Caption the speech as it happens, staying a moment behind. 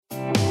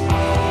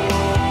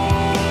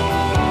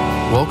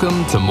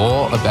Welcome to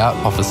More About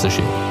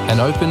Officership, an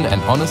open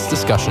and honest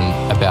discussion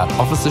about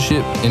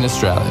officership in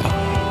Australia.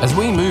 As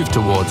we move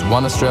towards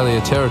One Australia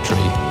territory,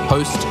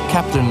 host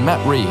Captain Matt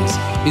Reeves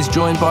is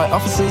joined by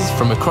officers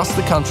from across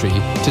the country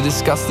to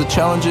discuss the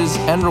challenges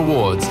and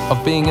rewards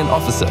of being an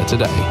officer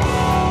today.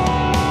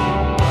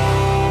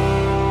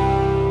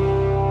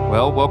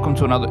 Well, welcome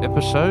to another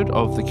episode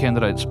of the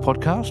Candidates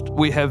Podcast.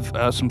 We have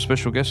some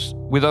special guests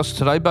with us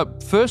today,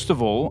 but first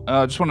of all,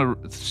 I just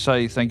want to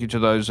say thank you to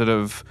those that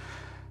have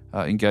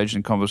engaged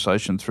in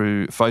conversation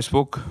through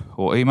Facebook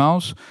or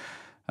emails.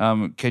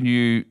 Can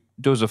you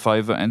do us a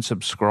favour and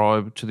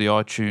subscribe to the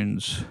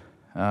iTunes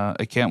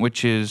account,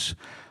 which is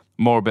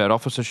More About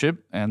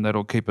Officership, and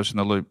that'll keep us in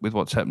the loop with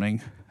what's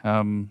happening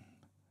around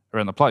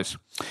the place.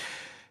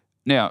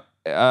 Now,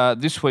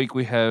 this week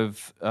we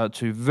have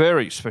two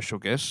very special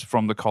guests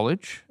from the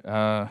college,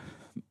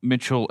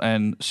 Mitchell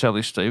and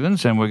Sally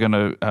Stevens, and we're going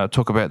to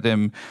talk about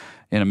them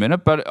in a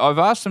minute. But I've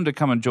asked them to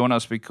come and join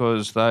us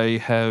because they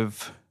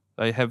have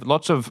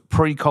lots of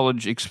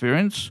pre-college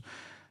experience,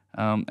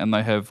 and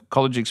they have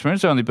college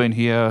experience. They've only been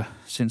here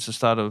since the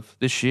start of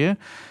this year,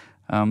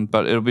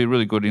 but it'll be a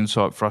really good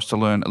insight for us to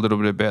learn a little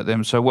bit about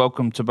them. So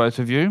welcome to both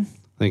of you.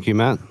 Thank you,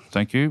 Matt.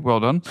 Thank you.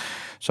 Well done.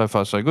 So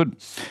far, so good.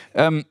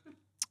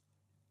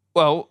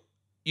 Well,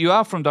 you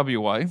are from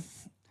WA.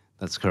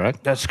 That's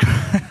correct. That's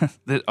correct.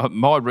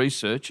 My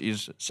research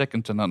is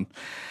second to none.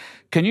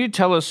 Can you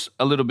tell us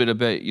a little bit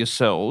about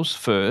yourselves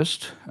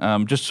first,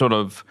 just sort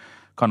of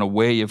kind of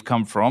where you've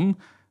come from,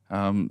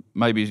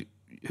 maybe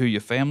who your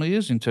family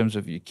is in terms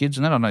of your kids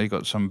and that? I know you've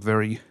got some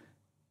very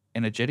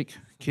energetic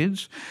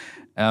kids,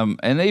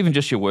 and even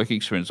just your work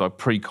experience, like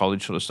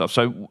pre-college sort of stuff.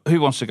 So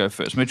who wants to go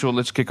first? Mitchell,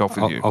 let's kick off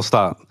with you. I'll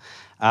start.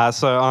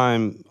 So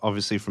I'm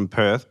obviously from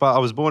Perth, but I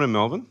was born in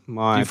Melbourne.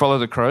 Do you follow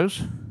the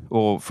Crows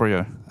or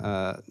Freo?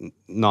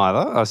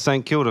 Neither. A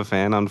St Kilda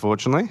fan,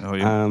 unfortunately. Oh,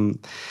 yeah.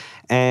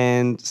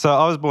 And so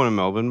I was born in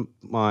Melbourne.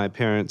 My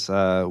parents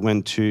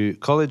went to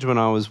college when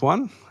I was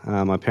one.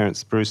 My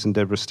parents, Bruce and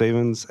Deborah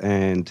Stevens,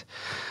 and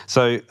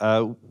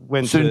so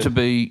went soon to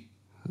be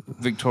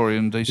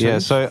Victorian DCs. Yeah,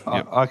 so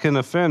yep. I can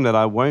affirm that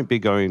I won't be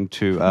going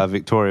to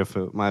Victoria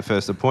for my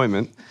first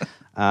appointment,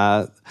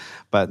 but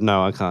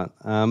no, I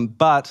can't.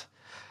 But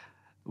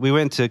we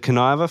went to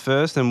Coniva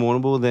first and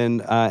Warrnambool,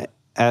 then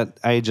at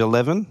age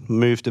 11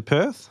 moved to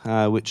Perth,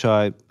 which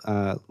I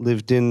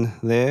lived in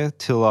there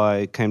till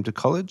I came to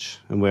college,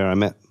 and where I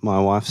met my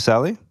wife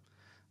Sally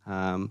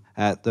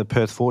at the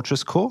Perth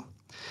Fortress Corps.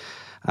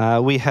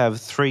 We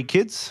have 3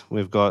 kids.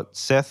 We've got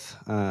Seth,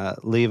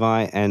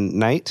 Levi and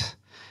Nate,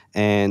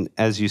 and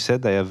as you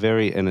said, they are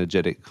very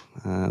energetic.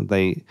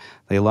 They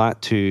like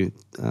to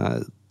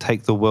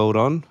take the world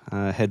on,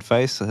 head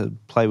face,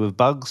 play with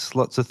bugs,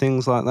 lots of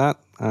things like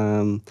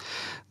that.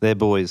 They're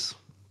boys.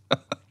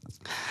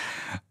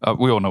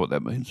 We all know what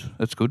that means.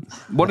 That's good.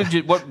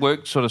 What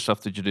work sort of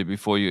stuff did you do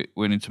before you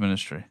went into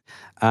ministry?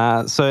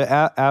 So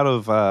out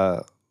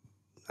of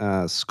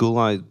school,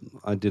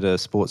 I did a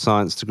sports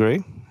science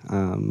degree,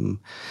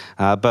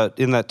 but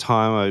in that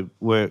time I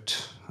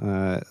worked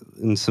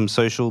in some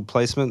social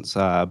placements,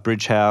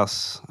 Bridge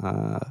House,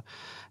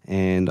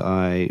 and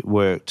I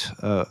worked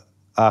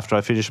after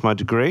I finished my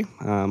degree.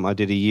 I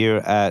did a year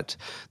at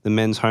the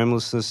Men's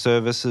Homelessness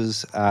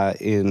Services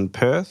in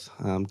Perth,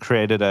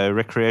 created a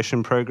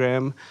recreation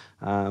program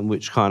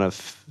which kind of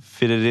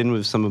fitted in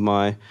with some of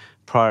my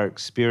prior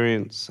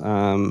experience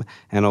and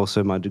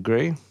also my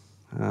degree.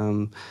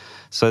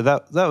 So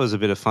that was a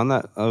bit of fun.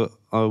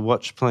 I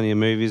watched plenty of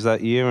movies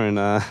that year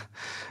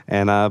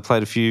and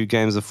played a few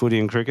games of footy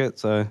and cricket,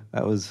 so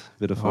that was a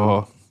bit of fun.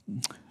 Oh,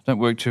 don't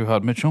work too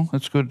hard, Mitchell.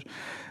 That's good.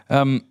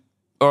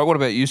 All right, what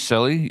about you,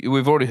 Sally?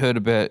 We've already heard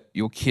about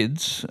your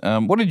kids.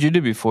 What did you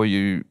do before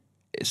you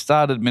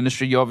started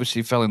ministry? You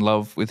obviously fell in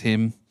love with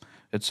him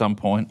at some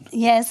point.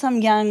 Yeah, some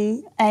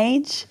young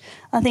age.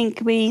 I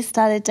think we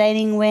started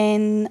dating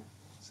when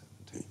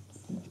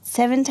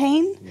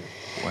 17.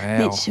 Wow.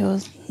 Mitchell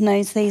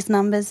knows these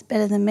numbers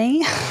better than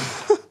me.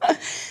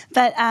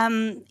 But,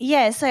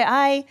 so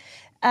I,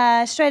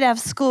 straight out of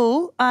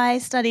school, I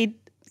studied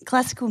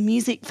classical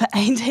music for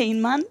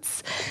 18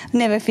 months.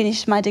 Never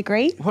finished my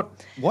degree. What?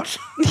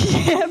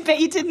 Yeah, but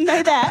you didn't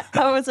know that.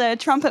 I was a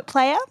trumpet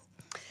player.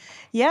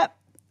 Yep.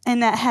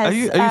 And that has...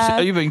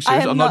 Are you being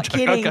serious? I'm not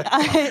joking. kidding.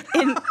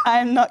 Okay.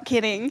 I'm not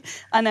kidding.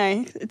 I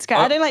know. It's great.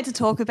 I don't like to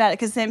talk about it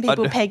because then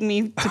people peg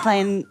me to play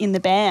in the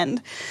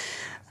band.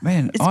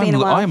 Man,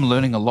 I am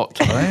learning a lot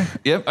today.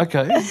 Yep,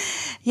 okay.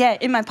 Yeah,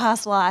 in my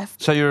past life.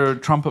 So you're a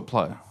trumpet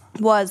player?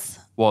 Was.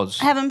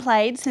 Was. I haven't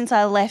played since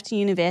I left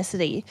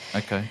university.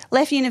 Okay.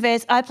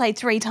 I played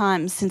 3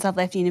 times since I've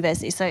left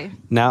university. So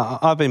now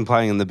I've been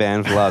playing in the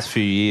band for the last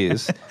few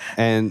years,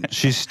 and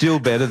she's still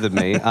better than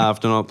me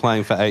after not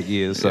playing for 8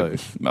 years. So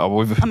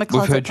we've heard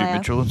player. you,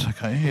 Mitchell. It's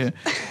okay.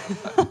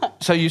 Yeah.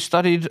 So you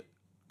studied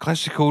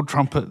classical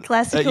trumpet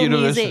classical at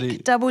university.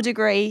 Music, double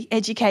degree,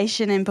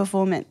 education and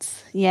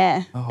performance.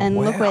 Yeah, and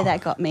wow. look where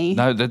that got me.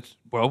 No,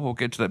 we'll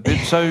get to that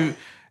bit. So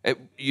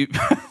you.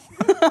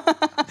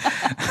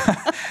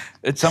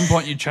 At some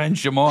point, you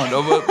changed your mind.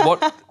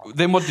 What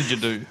Then what did you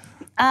do?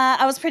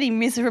 I was pretty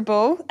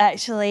miserable,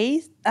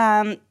 actually,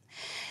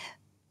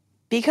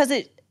 because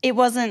it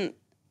wasn't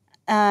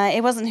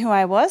who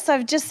I was. So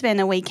I've just spent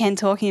a weekend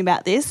talking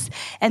about this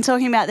and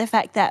talking about the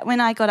fact that when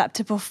I got up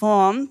to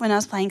perform, when I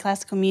was playing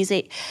classical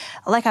music,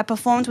 like I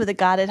performed with a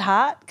guarded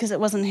heart because it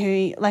wasn't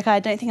I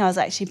don't think I was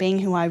actually being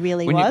who I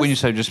really was. When you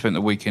say just spent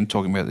the weekend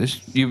talking about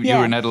this, you Yeah.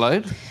 were in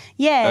Adelaide?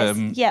 Yes,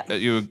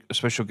 You were a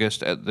special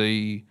guest at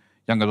the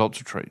Young Adults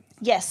Retreat.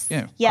 Yes.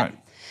 Yeah, Yep. great.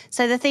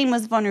 So the theme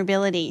was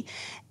vulnerability,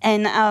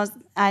 and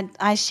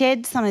I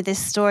shared some of this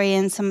story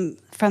and some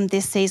from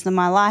this season of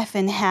my life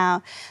and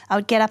how I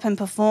would get up and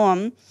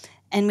perform,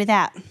 and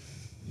without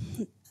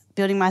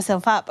building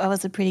myself up, I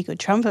was a pretty good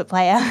trumpet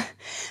player,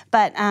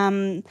 but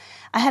I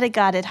had a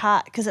guarded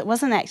heart because it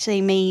wasn't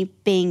actually me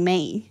being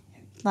me,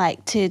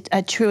 like to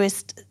a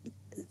truest.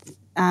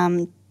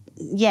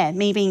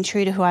 Me being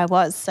true to who I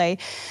was. So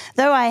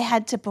though I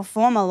had to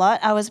perform a lot,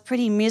 I was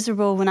pretty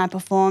miserable when I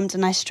performed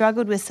and I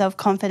struggled with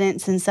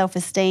self-confidence and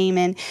self-esteem.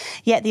 And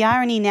yet the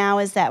irony now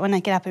is that when I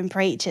get up and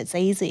preach, it's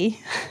easy.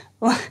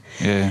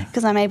 Yeah.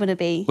 Because I'm able to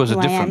be Was who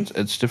it I am. different?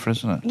 It's different,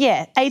 isn't it?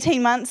 Yeah,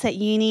 18 months at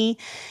uni.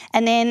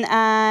 And then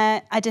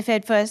I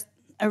deferred first.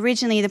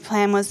 Originally the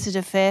plan was to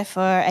defer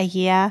for a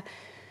year.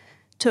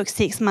 Took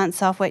 6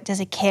 months off, worked as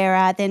a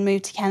carer, then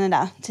moved to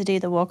Canada to do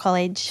the War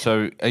College.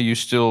 So are you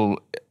still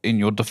in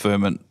your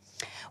deferment?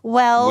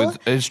 Well,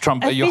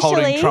 Are you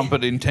holding officially-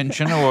 trumpet in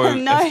tension or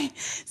No.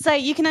 So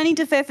you can only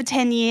defer for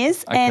 10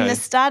 years. And Okay. the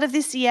start of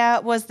this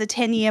year was the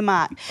 10-year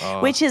mark,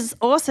 which is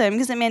awesome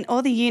because it meant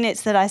all the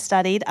units that I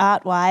studied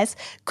art-wise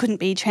couldn't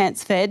be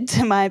transferred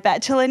to my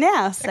bachelor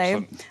now. So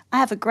Excellent. I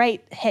have a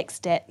great HEX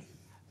debt,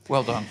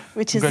 Well done.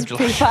 which is pretty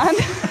Congratulations.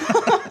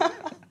 fun.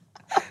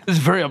 It's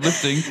very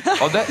uplifting.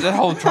 Oh, that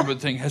whole trumpet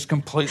thing has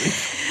completely.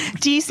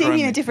 Do you see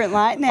me in a different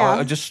light now?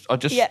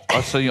 Yeah.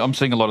 I'm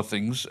seeing a lot of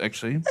things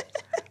actually.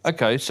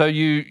 Okay, so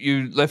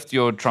you left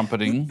your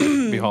trumpeting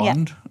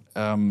behind,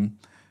 and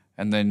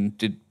then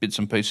did bits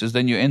and pieces.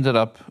 Then you ended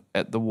up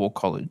at the War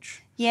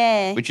College,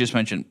 Yeah. which you just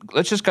mentioned.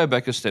 Let's just go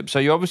back a step. So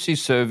you're obviously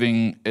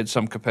serving at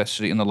some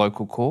capacity in the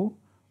local corps.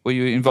 Were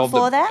you involved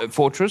Before at that?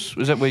 Fortress?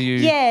 Was that where you?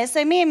 Yeah,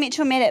 so me and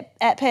Mitchell met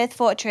at Perth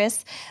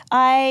Fortress.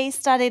 I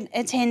started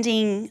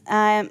attending,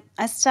 I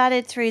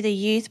started through the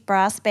youth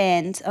brass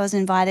band. I was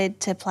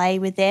invited to play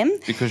with them.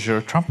 Because you're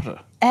a trumpeter.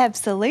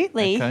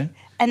 Absolutely. Okay.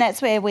 And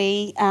that's where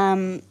we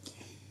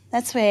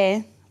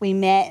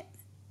met.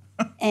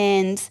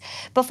 And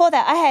before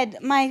that,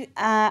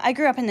 I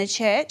grew up in the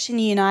church, in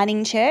the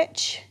Uniting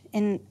Church,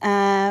 with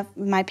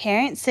my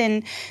parents,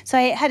 and so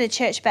I had a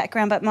church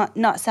background, but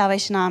not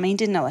Salvation Army.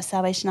 Didn't know what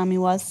Salvation Army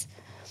was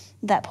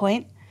at that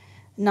point.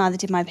 Neither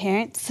did my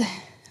parents.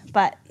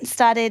 But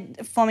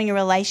started forming a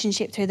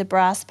relationship through the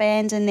brass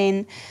band, and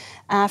then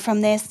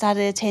from there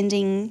started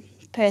attending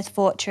Perth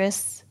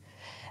Fortress.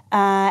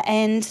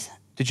 And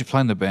Did you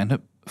play in the band at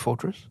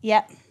Fortress?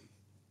 yep,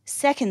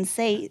 second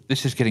seat.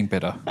 This is getting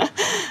better.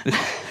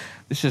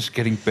 This is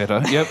getting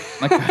better. Yep.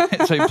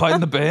 Okay. So you played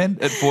in the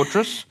band at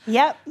Fortress,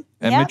 Yep.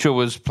 and yep. Mitchell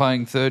was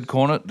playing third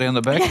cornet down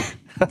the back.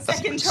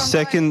 Second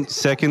trombone.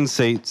 Second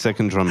seat,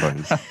 second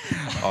trombone.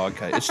 Oh,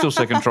 okay. It's still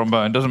second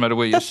trombone. Doesn't matter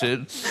where you sit.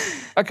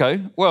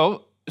 Okay.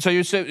 Well, so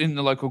you served in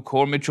the local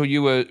corps, Mitchell.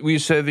 Were you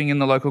serving in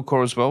the local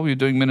corps as well? Were you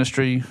doing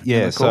ministry? in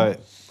Yeah, the corps?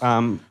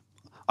 so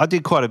I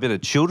did quite a bit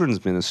of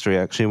children's ministry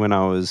actually when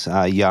I was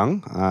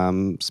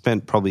young.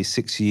 Spent probably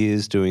 6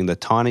 years doing the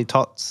Tiny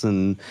Tots,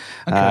 and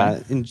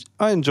I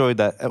enjoyed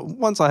that.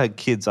 Once I had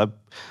kids, I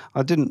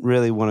didn't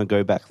really want to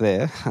go back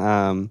there.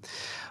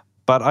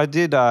 But I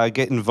did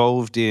get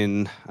involved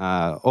in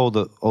all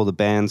the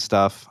band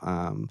stuff,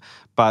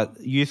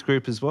 but youth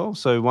group as well.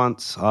 So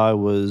once I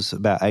was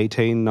about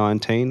 18,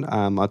 19,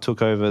 I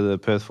took over the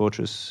Perth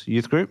Fortress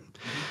youth group,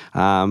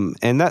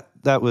 and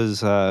that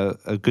was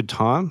a good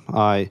time.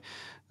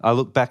 I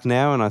look back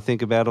now and I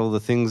think about all the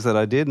things that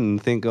I did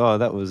and think, oh,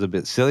 that was a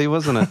bit silly,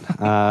 wasn't it?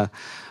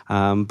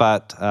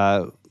 But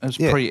It was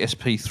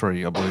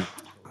pre-SP3, I believe.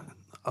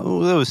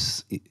 oh, there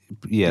was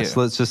yes.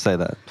 Yeah. Let's just say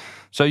that.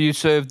 So you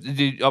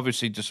did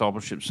obviously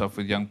discipleship stuff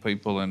with young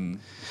people and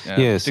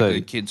Yeah, so-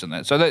 particularly kids and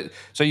that.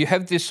 So you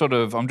have this sort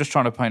of, I'm just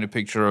trying to paint a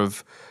picture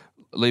of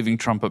leaving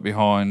trumpet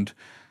behind,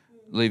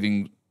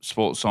 leaving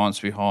sports science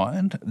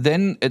behind.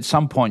 Then at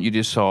some point you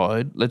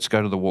decide, let's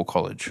go to the War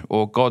College,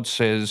 or God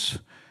says,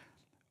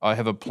 I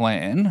have a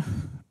plan.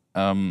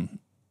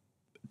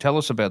 Tell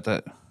us about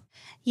that.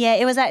 Yeah,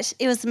 it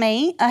was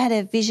me. I had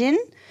a vision.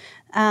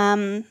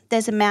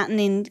 There's a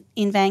mountain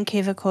in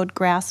Vancouver called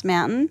Grouse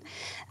Mountain.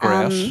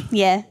 Grouse?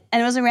 Yeah,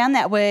 and it was around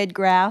that word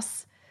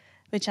grouse,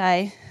 which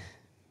I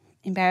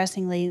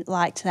embarrassingly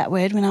liked that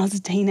word when I was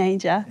a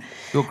teenager.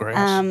 Your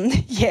grouse.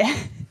 Yeah,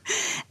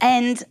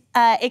 and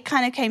it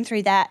kind of came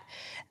through that.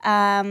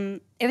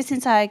 Ever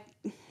since I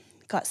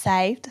got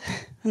saved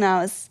when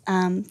I was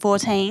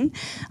 14,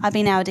 I've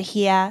been able to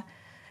hear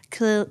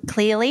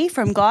clearly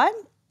from God.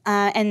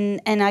 And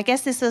I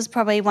guess this was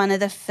probably one of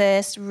the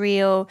first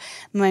real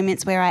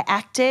moments where I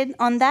acted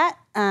on that.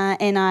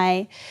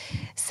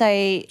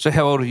 So So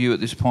how old are you at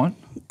this point?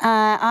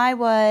 I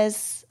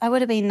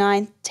would have been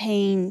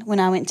 19 when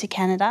I went to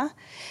Canada.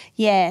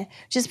 Yeah,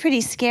 which is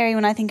pretty scary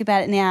when I think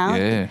about it now.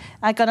 Yeah.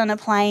 I got on a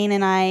plane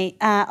and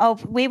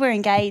we were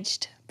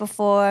engaged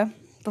before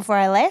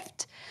I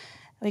left.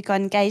 We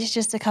got engaged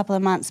just a couple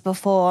of months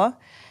before.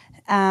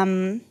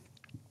 And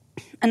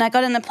I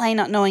got on the plane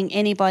not knowing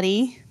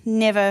anybody,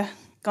 never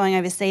going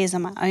overseas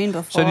on my own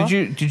before. So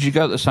did you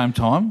go at the same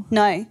time?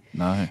 No.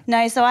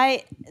 No. So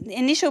the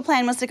initial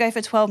plan was to go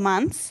for 12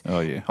 months. Oh,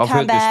 yeah. I've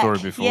heard this story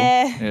before.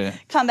 Yeah.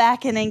 Come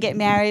back and then get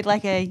married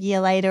like a year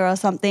later or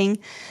something.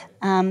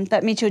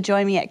 But Mitchell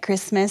joined me at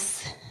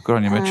Christmas. Good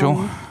on you,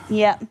 Mitchell.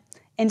 Yeah.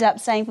 Ended up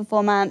staying for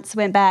 4 months,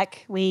 went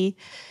back.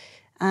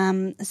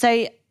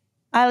 So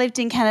I lived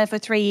in Canada for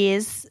 3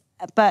 years,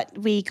 but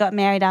we got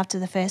married after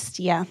the first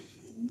year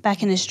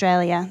back in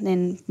Australia,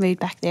 then moved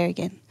back there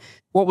again.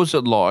 What was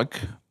it like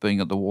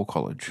being at the War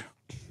College?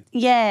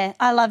 Yeah,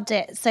 I loved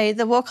it. So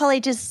the War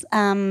College is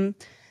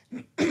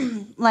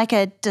like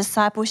a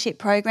discipleship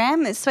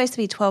program. It's supposed to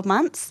be 12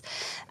 months.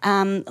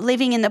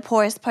 Living in the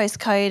poorest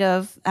postcode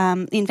of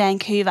in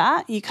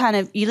Vancouver,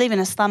 you live in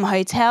a slum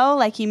hotel.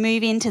 Like you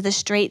move into the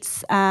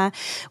streets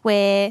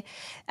where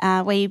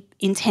we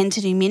intend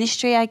to do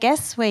ministry. I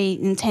guess we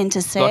intend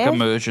to serve, like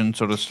immersion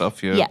sort of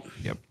stuff. Yeah.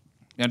 Yep.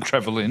 And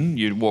travel in.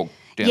 You'd walk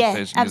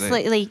downstairs. Yeah,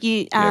 absolutely.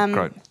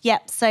 Great.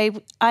 Yep. So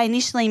I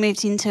initially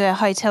moved into a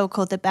hotel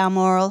called the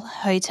Balmoral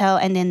Hotel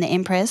and then the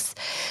Empress,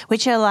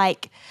 which are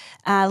like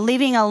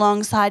living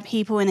alongside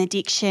people in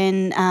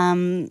addiction,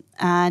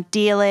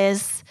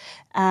 dealers,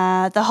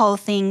 the whole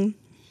thing.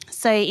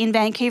 So in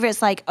Vancouver,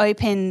 it's like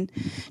open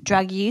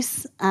drug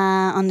use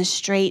on the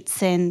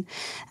streets, and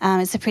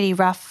it's a pretty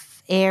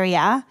rough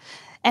area.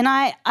 And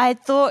I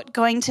thought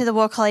going to the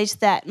War College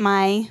that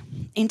my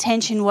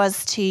intention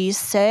was to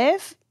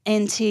serve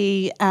and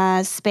to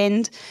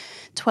spend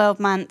 12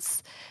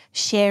 months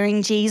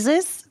sharing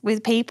Jesus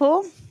with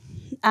people.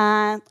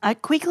 I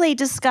quickly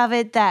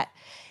discovered that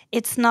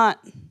it's not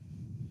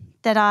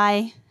that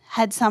I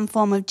had some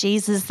form of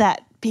Jesus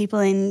that people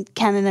in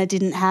Canada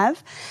didn't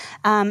have,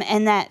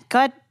 and that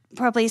God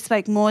probably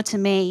spoke more to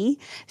me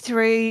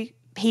through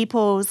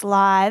people's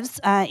lives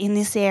in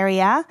this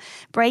area,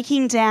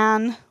 breaking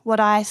down what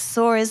I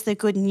saw as the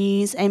good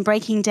news and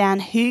breaking down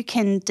who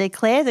can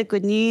declare the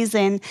good news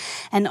and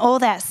all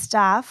that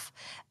stuff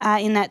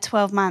in that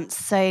 12 months.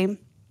 So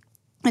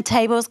the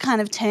tables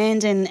kind of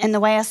turned, and the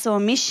way I saw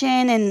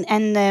mission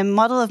and the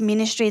model of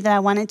ministry that I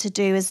wanted to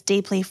do is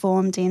deeply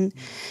formed in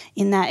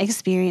that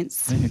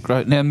experience. Yeah,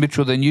 great. Now,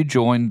 Mitchell, then you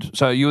joined,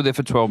 so you were there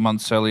for 12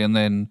 months, Sally, and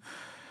then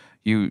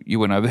you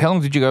went over. How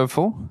long did you go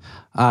for?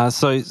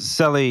 So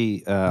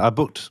Sally, I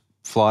booked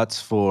flights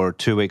for a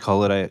 2-week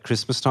holiday at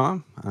Christmas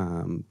time.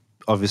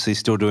 Obviously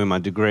still doing my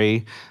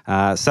degree.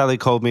 Sally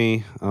called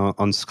me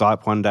on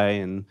Skype one day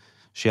and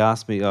she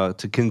asked me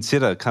to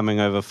consider coming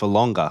over for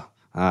longer.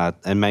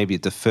 And maybe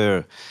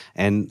defer.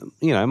 And,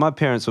 my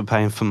parents were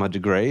paying for my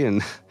degree,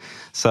 and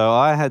so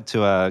I had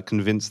to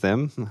convince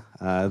them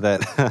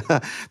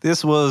that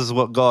this was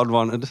what God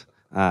wanted.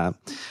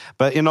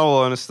 But in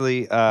all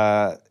honesty,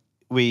 I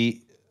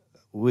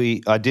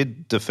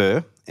did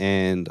defer,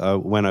 and I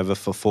went over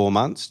for 4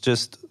 months,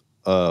 just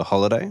a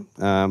holiday.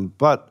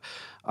 But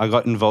I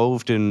got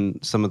involved in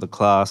some of the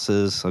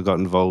classes. I got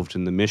involved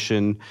in the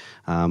mission.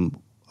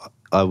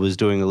 I was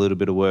doing a little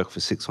bit of work for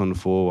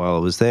 614 while I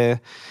was there,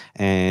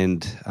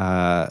 and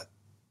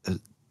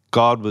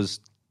God was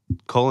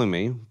calling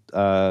me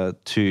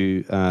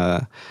to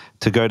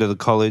go to the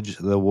college,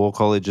 the War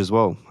College as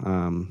well.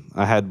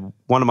 I had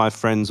one of my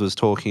friends was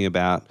talking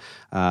about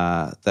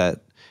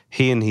that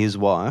he and his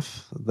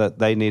wife, that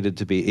they needed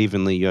to be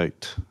evenly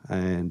yoked,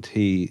 and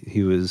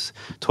he was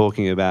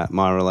talking about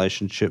my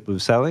relationship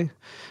with Sally,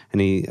 and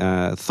he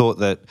thought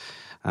that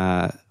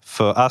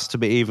for us to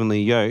be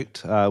evenly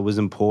yoked was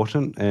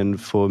important,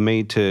 and for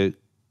me to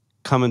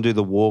come and do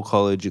the War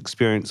College,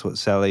 experience what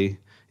Sally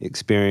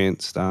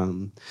experienced,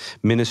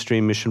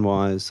 ministry,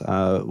 mission-wise,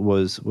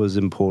 was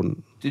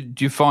important.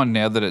 Did you find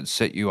now that it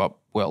set you up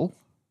well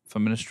for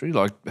ministry,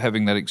 like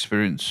having that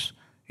experience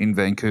in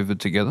Vancouver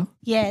together?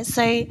 Yeah,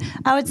 so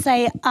I would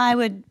say I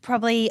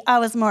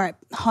was more at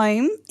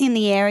home in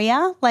the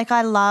area. Like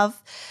I love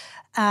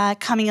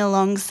coming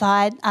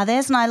alongside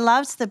others, and I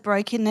loved the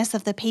brokenness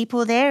of the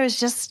people there. It was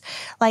just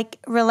like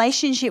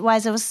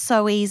relationship-wise, it was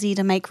so easy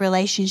to make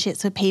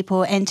relationships with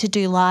people and to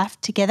do life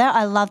together.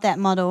 I love that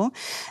model.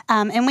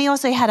 And we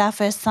also had our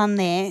first son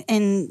there,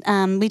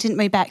 and we didn't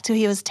move back till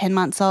he was 10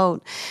 months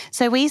old.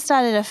 So we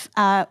started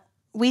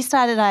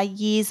our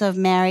years of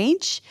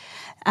marriage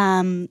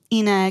in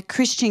a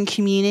Christian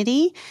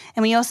community,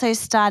 and we also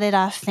started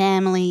our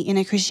family in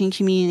a Christian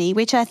community,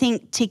 which I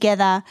think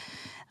together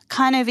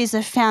kind of is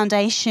a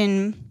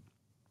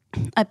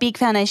big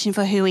foundation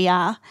for who we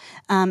are.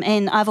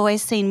 And I've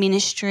always seen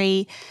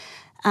ministry,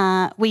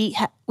 we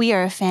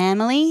are a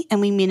family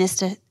and we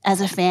minister as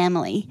a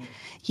family.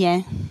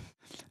 Yeah.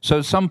 So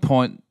at some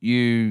point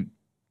you,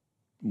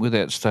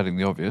 without stating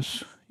the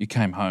obvious, you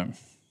came home.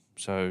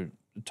 So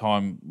the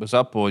time was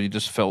up, or you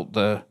just felt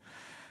the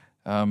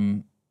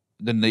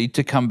the need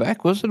to come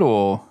back, was it,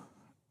 or?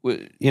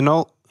 You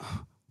know,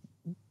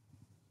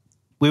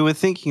 we were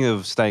thinking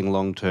of staying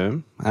long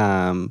term,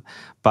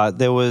 but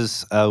there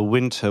was a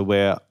winter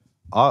where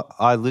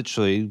I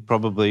literally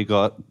probably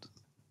got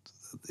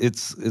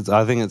it's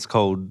I think it's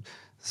called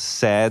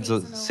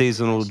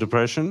seasonal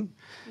depression.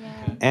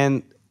 Yeah.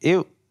 And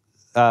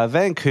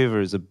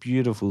Vancouver is a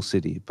beautiful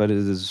city, but it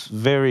is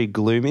very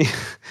gloomy,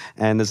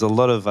 and there's a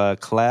lot of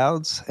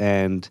clouds.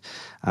 And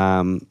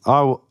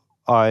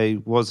I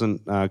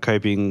wasn't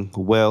coping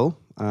well,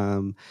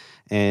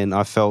 and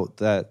I felt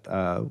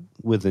that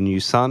with a new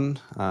son,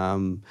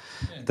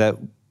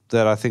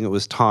 that I think it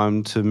was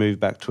time to move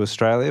back to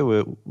Australia,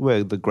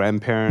 where the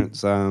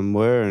grandparents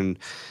were,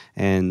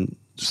 and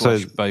so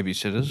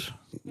babysitters.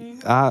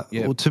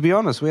 Well, to be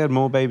honest, we had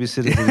more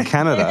babysitters in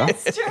Canada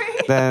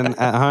than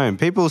at home.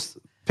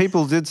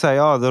 People did say,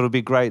 "Oh, that'll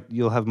be great.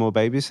 You'll have more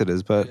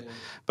babysitters,"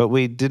 but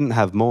we didn't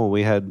have more.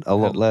 We had a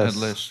lot less.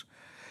 Had less.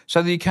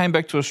 So you came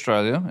back to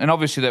Australia, and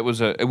obviously that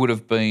was it would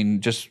have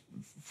been just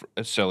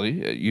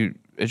Sally.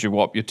 As you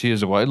wipe your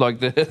tears away, like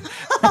that.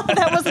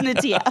 That wasn't a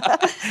tear.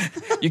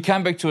 You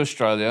came back to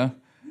Australia.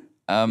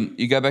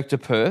 You go back to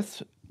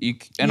Perth.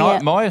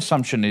 My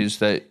assumption is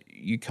that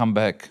you come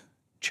back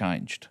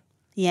changed.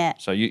 Yeah.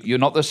 So you're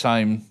not the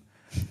same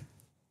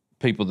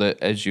people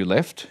that as you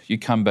left. You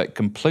come back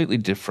completely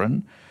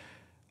different.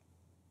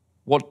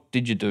 What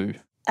did you do?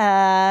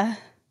 The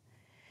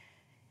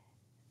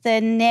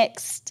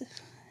next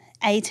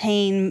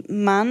 18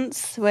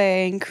 months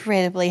were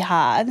incredibly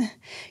hard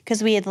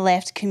because we had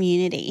left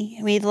community.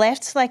 We had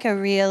left like a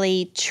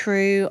really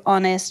true,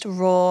 honest,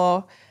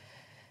 raw,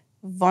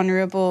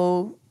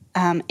 vulnerable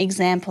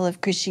example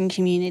of Christian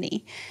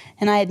community.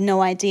 And I had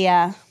no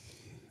idea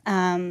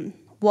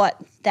what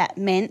that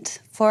meant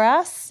for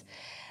us.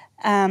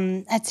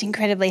 It's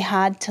incredibly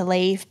hard to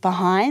leave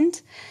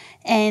behind,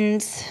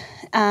 and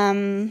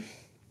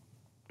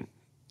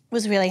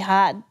was really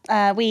hard.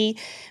 We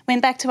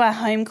went back to our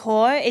home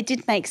core. It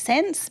did make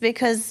sense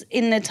because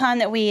in the time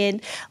that we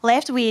had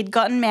left, we had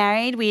gotten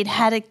married, we had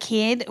had a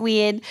kid, we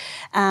had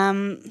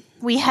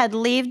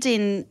lived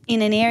in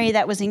an area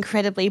that was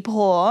incredibly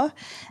poor,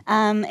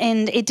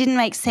 and it didn't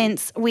make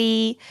sense.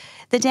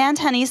 The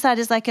downtown east side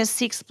is like a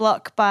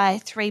 6-block by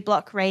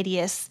 3-block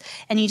radius,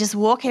 and you just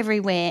walk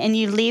everywhere and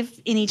you live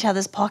in each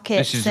other's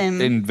pockets. This is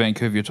in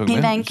Vancouver you're talking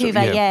about? In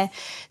Vancouver, yeah.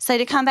 So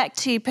to come back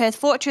to Perth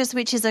Fortress,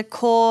 which is a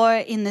core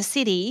in the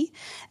city,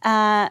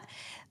 it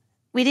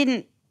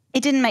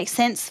didn't make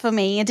sense for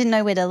me. I didn't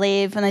know where to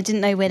live, and I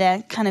didn't know where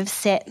to kind of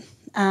set,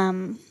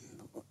 where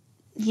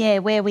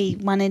we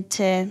wanted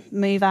to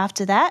move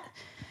after that.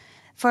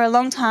 For a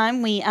long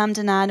time, we and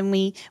ahed, and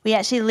we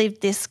actually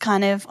lived this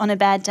kind of on a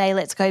bad day,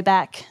 let's go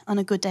back. On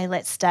a good day,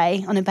 let's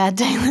stay. On a bad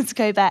day, let's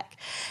go back.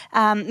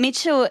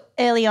 Mitchell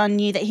early on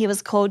knew that he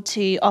was called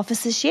to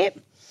officership.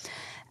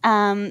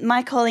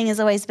 My calling has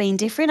always been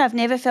different. I've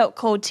never felt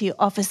called to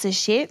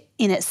officership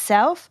in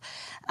itself.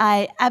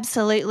 I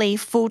absolutely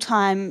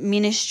full-time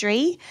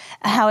ministry,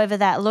 however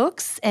that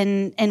looks,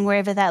 and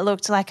wherever that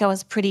looked like, I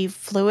was pretty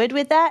fluid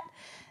with that.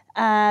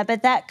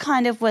 But that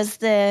kind of was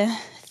the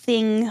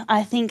thing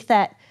I think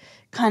that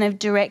kind of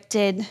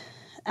directed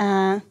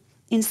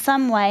in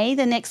some way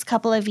the next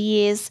couple of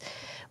years.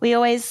 We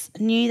always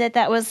knew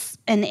that was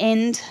an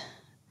end,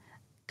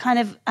 kind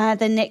of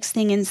the next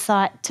thing in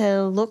sight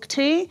to look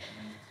to.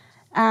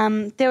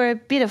 There were a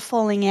bit of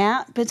falling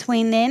out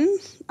between then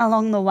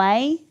along the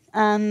way.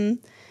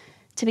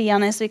 To be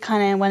honest, we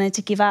kind of wanted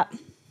to give up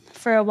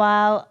for a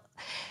while.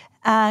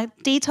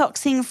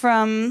 Detoxing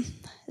from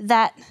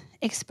that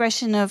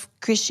expression of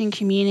Christian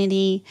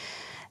community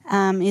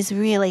is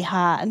really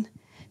hard.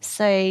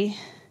 So,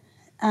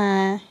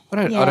 I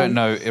don't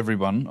know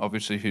everyone,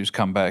 obviously, who's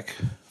come back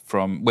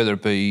from, whether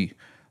it be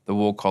the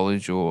War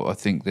College or I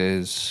think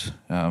there's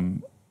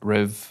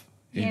Rev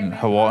in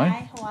Hawaii.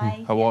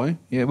 Hawaii,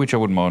 yeah, which I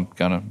wouldn't mind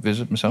going to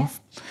visit myself.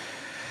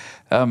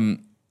 Yeah.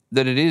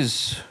 That it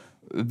is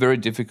very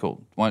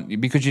difficult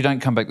because you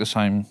don't come back the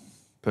same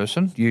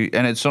person.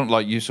 And it's not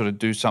like you sort of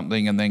do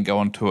something and then go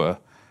on to a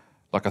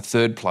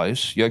third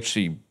place. You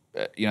actually,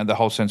 the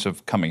whole sense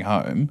of coming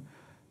home,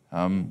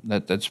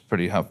 that's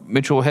pretty hard.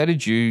 Mitchell, how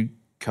did you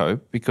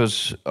cope?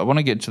 Because I want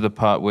to get to the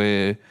part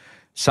where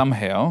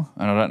somehow,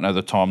 and I don't know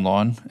the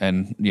timeline,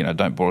 and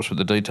don't bore us with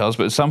the details,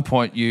 but at some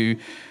point you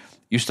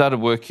started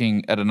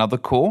working at another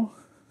core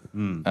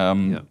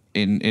in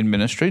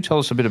ministry. Tell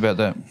us a bit about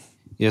that.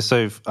 Yeah,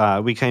 so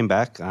we came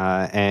back,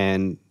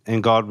 and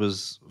God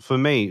was, for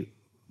me,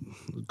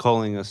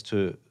 calling us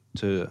to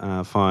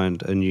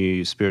find a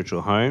new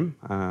spiritual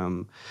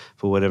home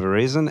for whatever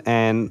reason,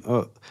 and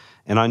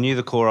I knew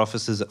the core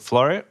officers at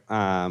Floreat,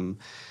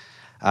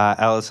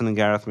 Alison and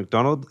Gareth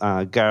McDonald.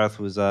 Gareth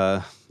was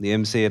the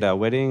MC at our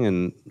wedding,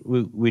 and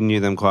we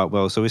knew them quite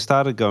well, so we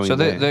started going. So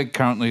they're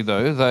currently,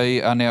 though,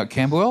 they are now at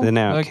Camberwell. They're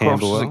now at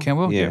Camberwell. At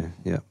Camberwell. Yeah.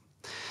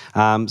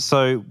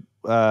 So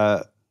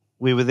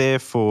we were there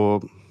for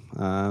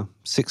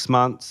 6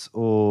 months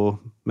or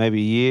maybe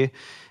a year,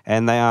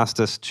 and they asked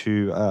us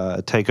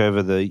to take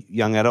over the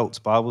young adults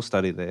Bible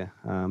study there.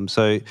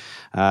 So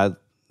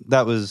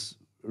that was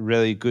a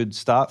really good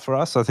start for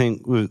us. I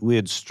think we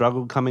had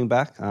struggled coming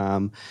back,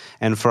 and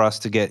for us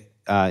to get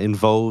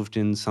involved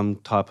in some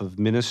type of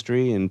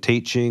ministry and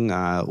teaching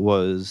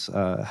was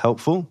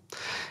helpful,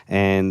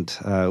 and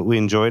we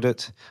enjoyed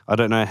it. I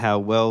don't know how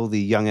well the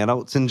young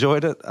adults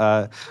enjoyed it.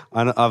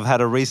 I've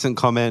had a recent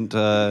comment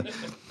of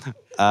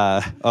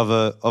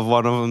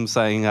one of them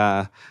saying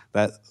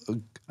that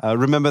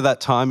remember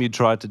that time you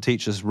tried to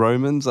teach us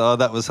Romans? Oh,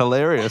 that was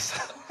hilarious.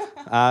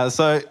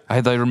 So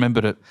Hey, they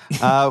remembered it.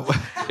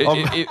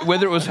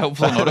 Whether it was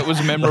helpful or not, it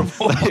was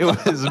memorable.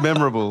 It was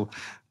memorable,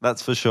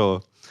 that's for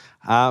sure.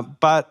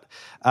 But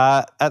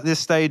at this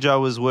stage, I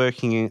was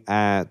working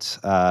at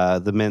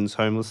the men's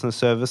homelessness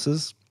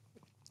services,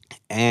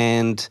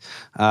 and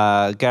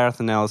Gareth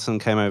and Alison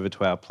came over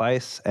to our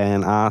place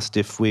and asked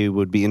if we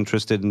would be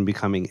interested in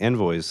becoming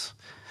envoys,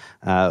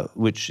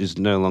 which is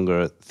no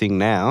longer a thing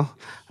now.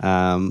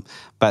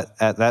 But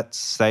at that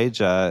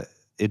stage,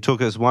 it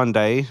took us one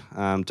day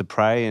to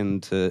pray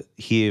and to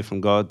hear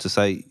from God to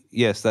say,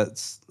 yes,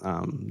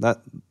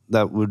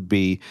 that would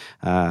be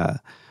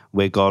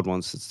where God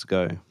wants us to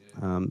go.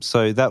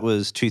 So that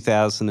was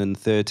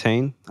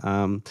 2013.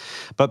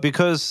 But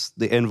because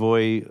the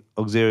envoy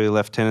auxiliary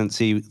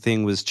lieutenancy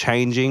thing was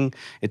changing,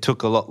 it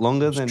took a lot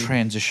longer than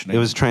transitioning. It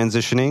was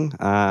transitioning.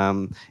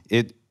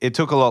 It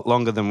took a lot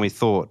longer than we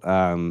thought.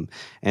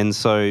 And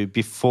so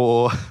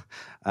before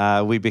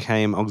we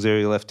became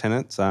auxiliary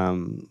lieutenants,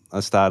 I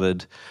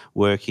started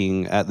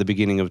working at the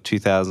beginning of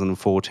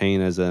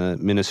 2014 as a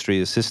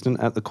ministry assistant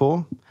at the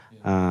Corps.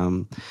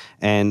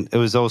 And it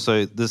was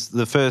also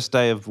the first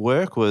day of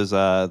work was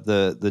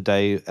the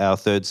day our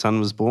third son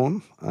was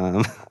born.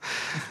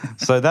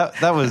 So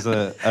that was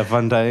a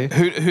fun day.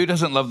 Who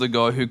doesn't love the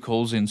guy who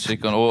calls in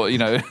sick or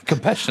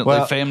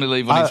compassionately family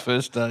leave on his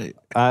first day?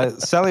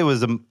 Sally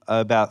was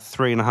about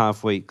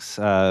 3.5 weeks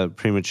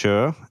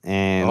premature,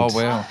 and oh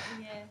wow,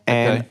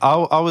 and okay.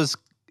 I was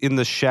in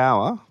the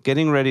shower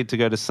getting ready to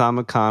go to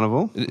summer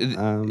carnival.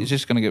 Is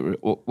this going to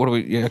get? What are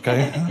we? Yeah,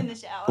 okay. In the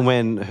shower.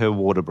 When her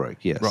water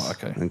broke, yes. Right.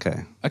 Okay.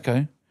 Okay.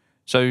 Okay.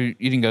 So you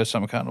didn't go to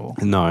summer carnival,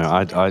 No,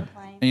 I and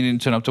you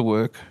didn't turn up to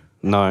work.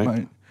 no.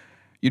 Mate,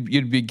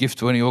 you'd be a gift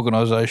to any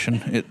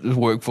organisation, the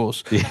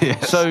workforce.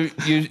 Yes. So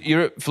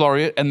you're at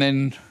Floreat, and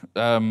then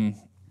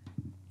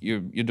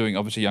you're doing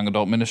obviously young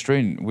adult ministry,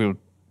 and we were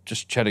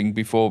just chatting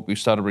before we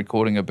started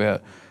recording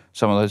about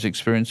some of those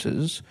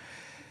experiences.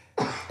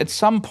 At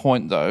some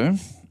point, though,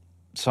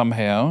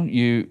 somehow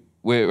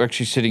we're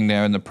actually sitting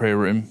there in the prayer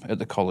room at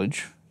the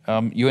college.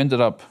 You ended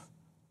up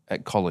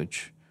at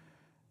college,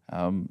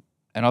 and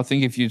I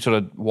think if you sort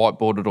of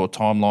whiteboarded or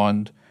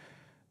timelined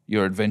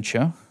your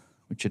adventure,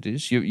 which it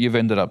is, you've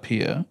ended up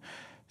here.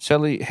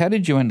 Sally, how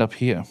did you end up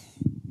here?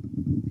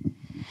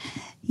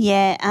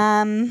 Yeah,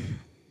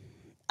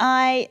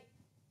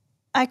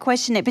 I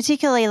question it,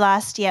 particularly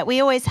last year.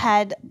 We always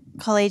had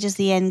college as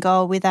the end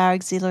goal with our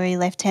auxiliary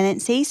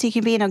lieutenancy. So you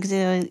can be an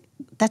auxiliary,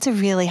 that's a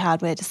really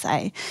hard word to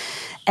say,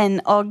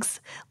 an augs,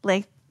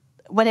 like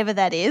whatever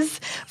that is,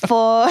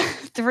 for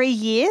 3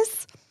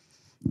 years.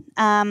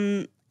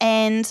 And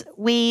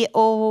we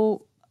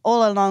all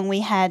along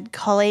we had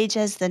college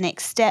as the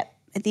next step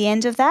at the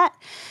end of that.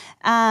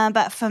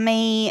 But for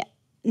me,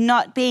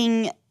 not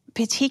being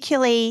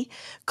particularly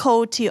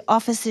called to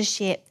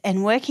officership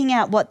and working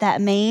out what that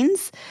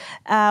means,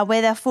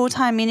 whether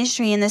full-time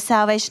ministry in the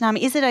Salvation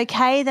Army, is it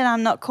okay that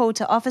I'm not called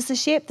to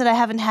officership, that I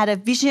haven't had a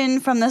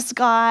vision from the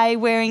sky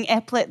wearing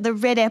the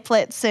red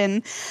epaulets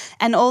and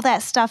all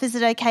that stuff? Is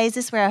it okay? Is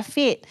this where I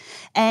fit?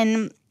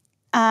 And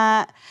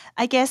I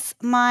guess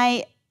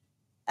my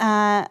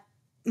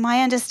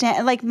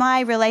my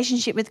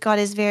relationship with God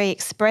is very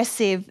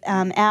expressive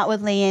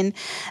outwardly,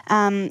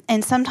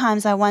 and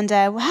sometimes I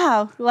wonder,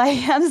 wow,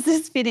 how does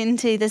this fit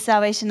into the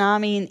Salvation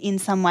Army in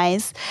some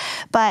ways?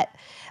 But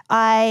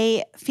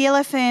I feel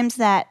affirmed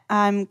that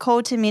I'm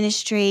called to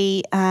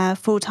ministry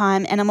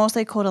full-time, and I'm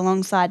also called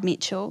alongside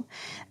Mitchell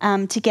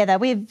together.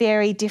 We have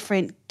very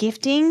different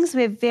giftings.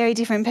 We have very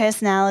different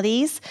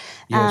personalities.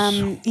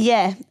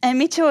 Yes. And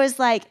Mitchell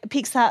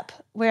picks up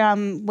where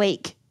I'm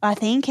weak, I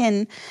think,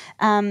 and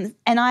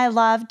I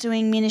love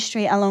doing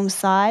ministry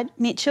alongside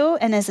Mitchell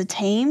and as a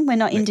team. We're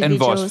not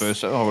individuals. And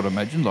vice versa, I would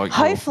imagine.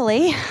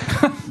 Hopefully.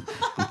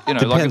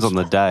 Depends on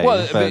the day.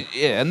 Well,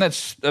 and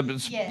that's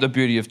the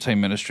beauty of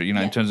team ministry,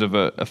 in terms of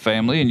a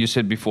family. And you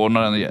said before,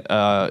 not only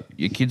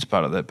your kids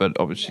part of that, but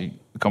obviously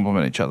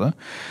complement each other.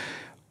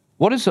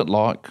 What is it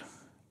like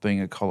being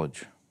at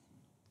college?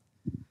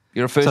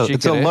 You're a first year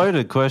It's a cadet.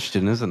 loaded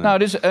question, isn't it? No,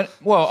 it is.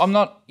 Well, I'm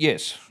not.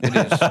 Yes, it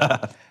is.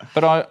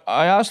 But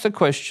I asked the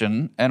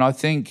question, and I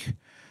think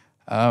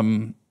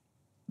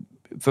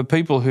for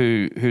people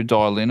who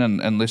dial in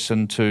and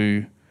listen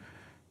to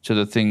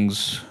the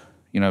things,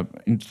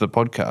 into the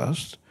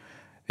podcast,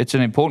 it's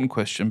an important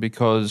question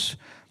because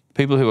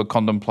people who are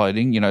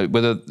contemplating,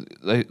 whether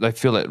they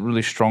feel that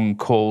really strong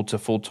call to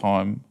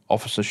full-time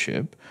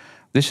officership,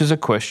 This is a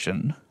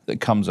question that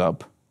comes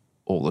up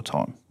all the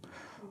time.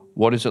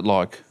 What is it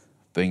like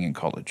being in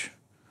college?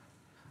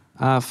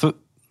 I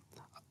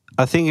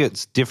think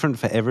it's different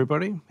for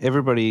everybody.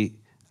 Everybody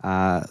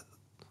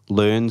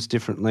learns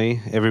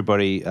differently.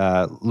 Everybody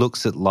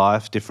looks at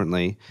life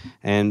differently.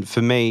 And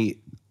for me,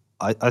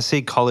 I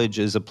see college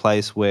as a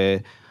place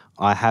where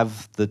I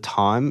have the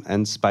time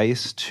and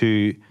space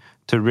to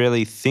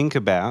really think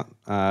about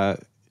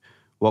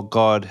what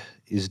God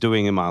is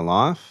doing in my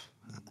life,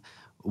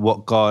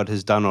 what God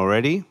has done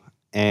already,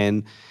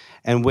 and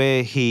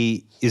where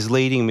He is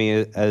leading me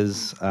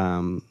as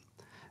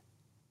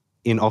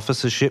in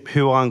officership,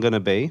 who I'm going to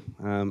be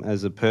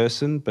as a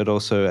person, but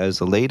also as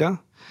a leader.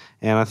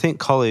 And I think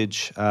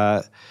college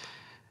has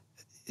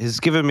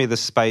given me the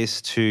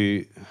space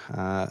to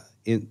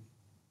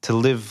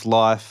live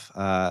life,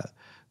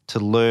 to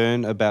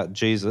learn about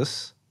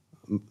Jesus.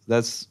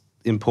 That's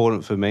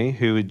important for me,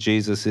 who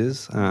Jesus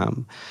is.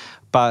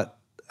 But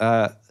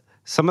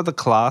some of the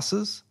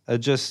classes are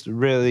just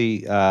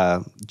really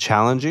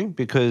challenging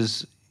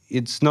because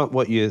it's not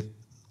what you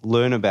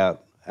learn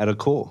about at a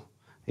core.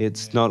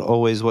 It's not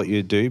always what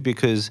you do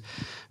because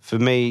for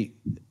me,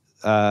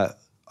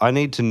 I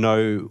need to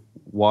know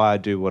why I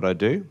do what I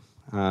do.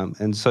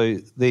 And so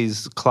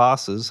these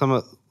classes,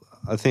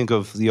 I think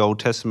of the Old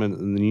Testament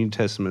and the New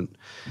Testament,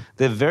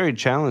 they're very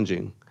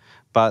challenging,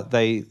 but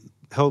they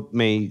help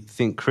me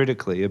think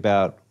critically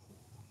about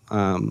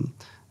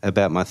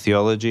my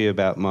theology,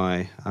 about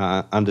my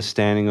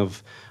understanding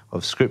of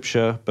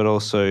Scripture, but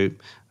also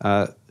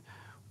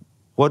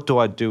what do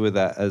I do with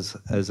that as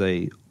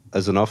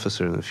an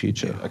officer in the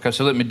future? Yeah. Okay,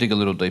 so let me dig a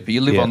little deeper.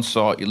 You live on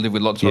site, you live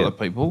with lots of other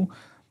people.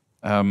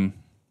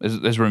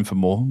 There's room for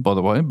more, by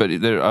the way,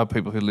 but there are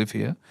people who live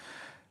here.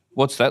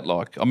 What's that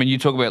like? I mean, you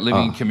talk about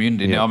living in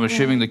community. Now, I'm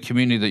assuming the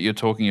community that you're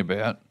talking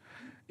about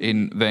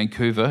in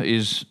Vancouver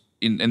is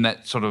in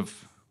that sort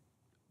of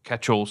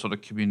catch-all sort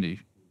of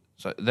community.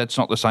 So that's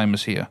not the same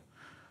as here.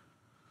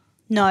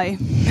 No,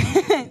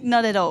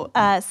 not at all.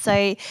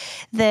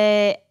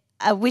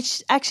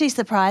 Which actually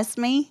surprised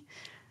me.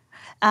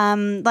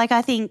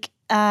 I think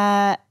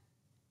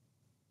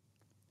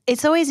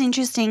it's always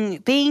interesting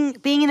being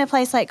in a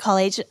place like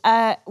college.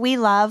 We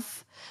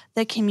love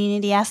the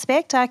community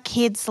aspect. Our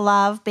kids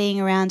love being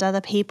around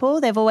other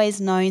people. They've always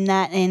known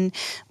that, and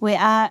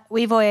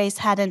we've always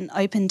had an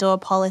open door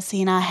policy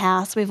in our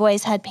house. We've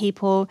always had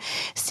people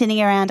sitting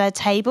around our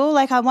table.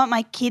 Like, I want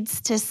my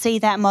kids to see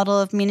that model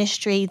of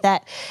ministry,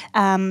 that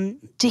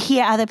to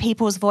hear other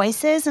people's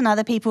voices and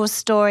other people's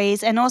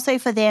stories, and also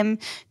for them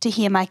to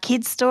hear my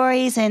kids'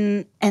 stories.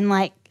 And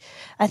like,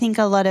 I think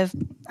a lot of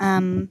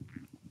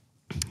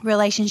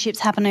relationships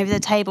happen over the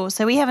table.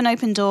 So we have an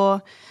open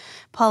door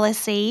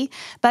policy,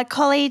 but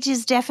college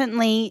is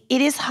definitely, it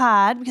is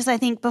hard because I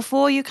think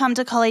before you come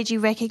to college you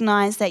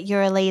recognise that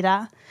you're a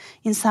leader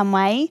in some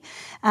way,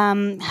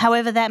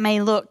 however that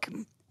may look.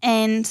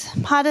 And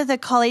part of the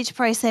college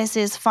process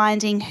is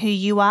finding who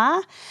you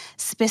are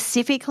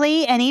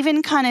specifically, and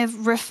even kind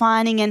of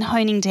refining and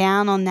honing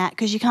down on that,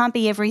 because you can't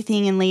be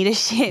everything in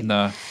leadership.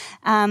 No.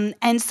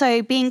 And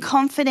so being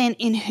confident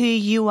in who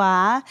you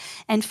are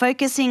and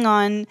focusing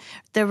on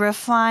the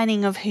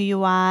refining of who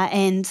you are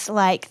and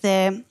like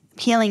the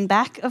peeling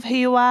back of who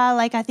you are.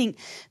 Like, I think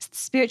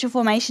spiritual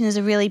formation is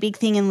a really big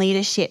thing in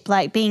leadership,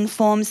 like being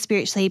formed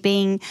spiritually,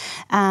 being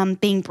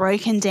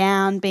broken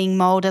down, being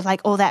molded,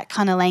 like all that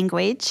kind of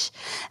language.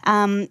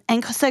 And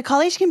so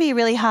college can be a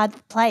really hard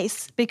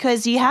place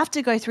because you have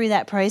to go through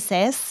that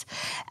process.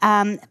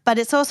 But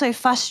it's also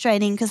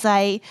frustrating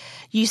because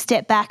you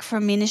step back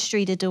from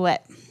ministry to do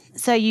it.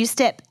 So you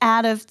step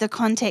out of the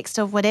context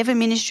of whatever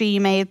ministry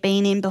you may have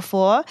been in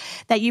before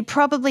that you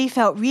probably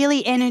felt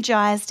really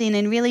energized in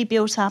and really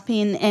built up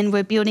in and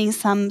were building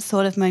some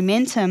sort of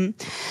momentum,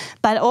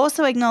 but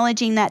also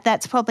acknowledging that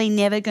that's probably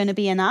never going to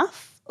be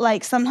enough.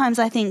 Like, sometimes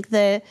I think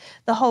the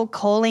whole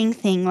calling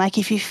thing, like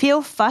if you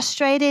feel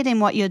frustrated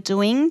in what you're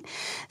doing,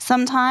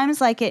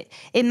 sometimes like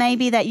it may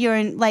be that you're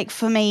in, like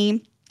for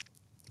me,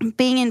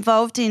 being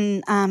involved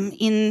in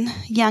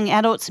young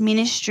adults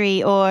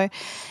ministry or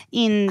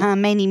in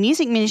mainly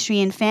music ministry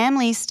and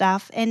family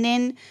stuff, and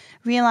then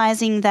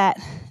realising that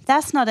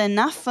that's not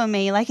enough for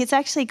me. Like, it's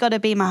actually got to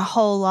be my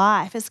whole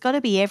life. It's got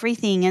to be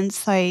everything. And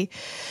so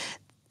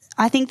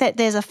I think that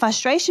there's a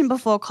frustration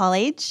before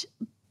college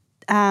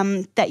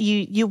that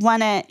you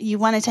want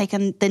to take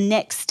the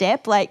next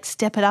step, like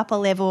step it up a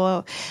level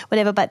or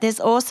whatever. But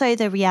there's also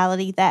the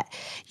reality that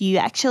you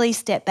actually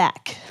step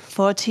back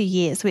for 2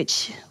 years,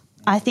 which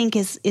I think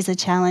is a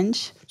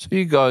challenge. So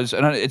you guys,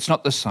 and it's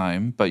not the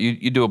same, but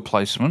you do a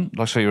placement.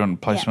 Like, so you're on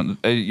placement.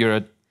 Yeah. You're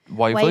at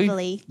Waverley?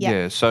 Waverley,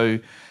 yeah. So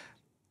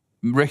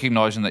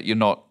recognising that you're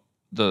not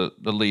the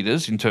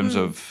leaders in terms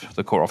of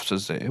the core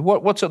officers there,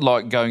 what's it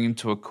like going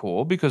into a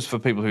core? Because for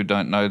people who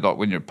don't know, like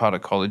when you're part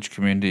of college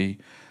community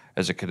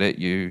as a cadet,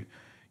 you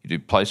do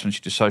placements,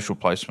 you do social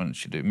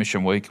placements, you do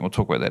mission week, and we'll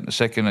talk about that in a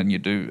second, and you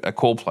do a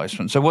core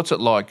placement. So what's it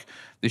like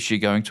this year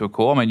going to a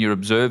core? I mean, you're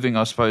observing,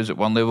 I suppose, at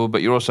one level,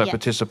 but you're also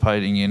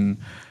participating in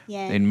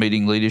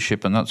meeting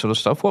leadership and that sort of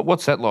stuff.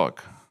 What's that like?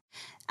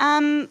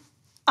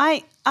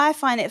 I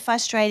find it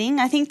frustrating.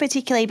 I think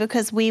particularly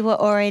because we were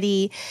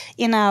already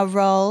in our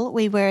role,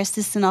 we were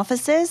assistant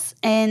officers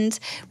and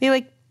we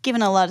were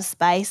given a lot of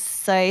space.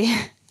 So,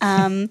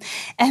 and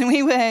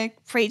we were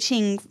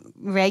preaching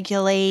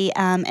regularly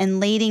and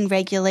leading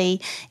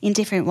regularly in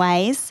different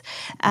ways.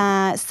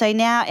 So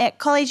now at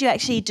college you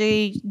actually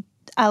do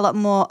a lot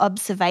more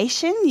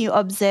observation. You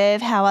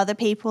observe how other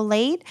people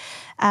lead,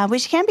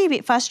 which can be a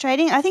bit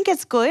frustrating. I think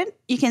it's good.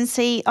 You can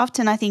see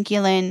often I think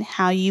you learn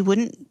how you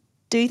wouldn't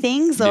do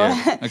things or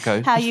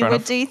how you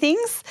would do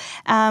things.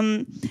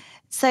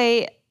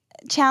 So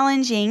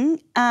challenging,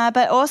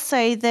 but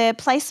also the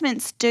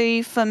placements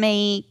do for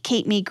me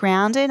keep me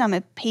grounded. I'm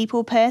a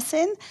people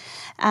person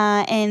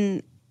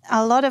and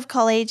a lot of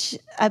college,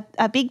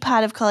 a big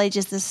part of college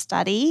is the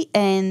study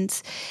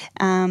and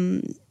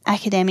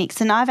academics,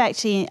 and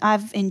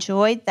I've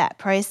enjoyed that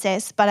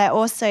process, but I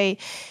also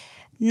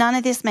none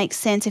of this makes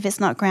sense if it's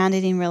not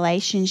grounded in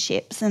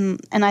relationships. And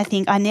I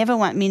think I never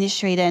want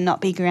ministry to not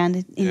be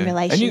grounded in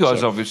relationships. And you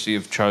guys obviously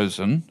have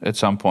chosen at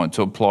some point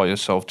to apply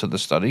yourself to the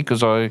study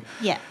because when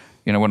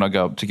I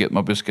go up to get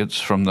my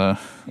biscuits from the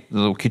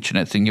little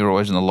kitchenette thing, you're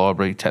always in the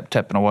library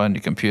tapping away on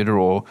your computer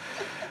or,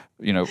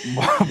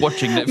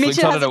 watching Netflix.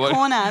 Mitchell has a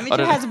corner.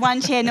 Mitchell has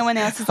one chair, no one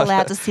else is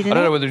allowed to sit in it. I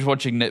don't know whether he's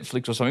watching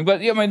Netflix or something.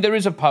 But, there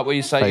is a part where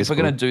you say, if we're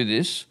going to do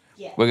this,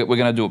 we're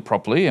going to do it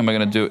properly and we're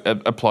going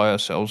to apply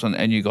ourselves,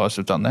 and you guys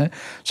have done that.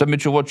 So,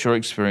 Mitchell, what's your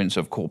experience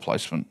of core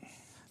placement?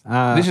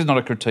 This is not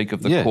a critique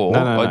of the core.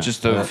 No.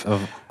 Just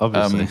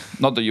obviously.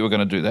 Not that you were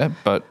going to do that,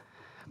 but...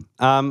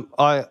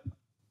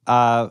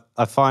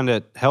 I find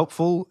it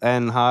helpful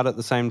and hard at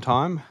the same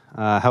time.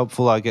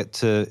 Helpful, I get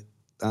to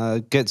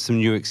get some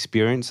new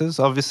experiences.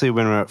 Obviously,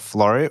 when we're at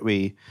Floreat,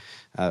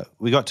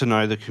 we got to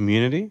know the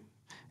community,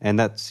 and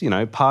that's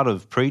part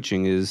of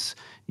preaching is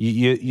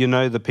you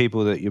know the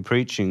people that you're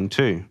preaching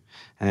to,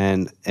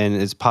 and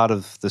it's part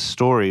of the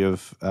story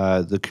of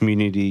the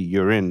community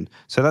you're in.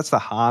 So that's the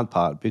hard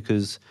part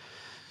because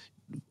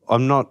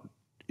I'm not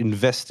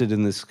invested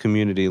in this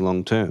community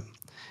long term,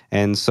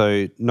 and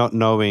so not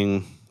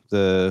knowing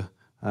the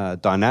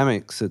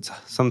dynamics, it's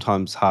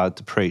sometimes hard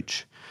to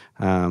preach.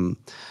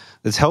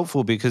 It's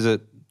helpful because it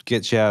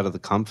gets you out of the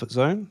comfort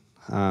zone.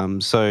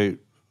 So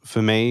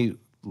for me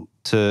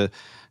to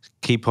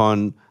keep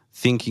on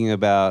thinking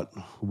about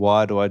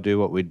why do I do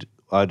what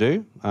I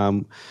do?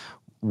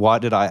 Why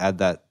did I add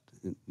that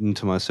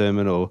into my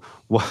sermon, or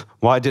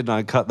why didn't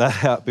I cut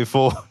that out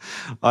before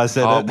I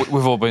said it?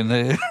 We've all been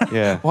there.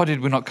 Yeah. Why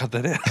did we not cut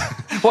that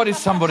out? Why did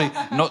somebody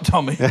not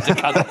tell me to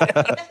cut that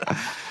out?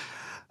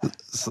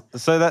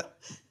 So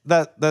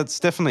that's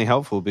definitely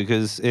helpful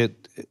because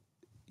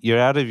you're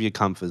out of your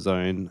comfort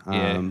zone,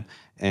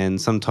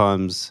 and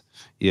sometimes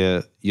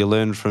you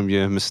learn from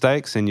your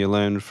mistakes and you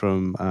learn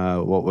from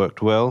what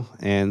worked well.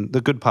 And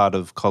the good part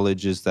of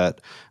college is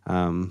that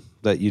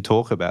you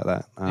talk about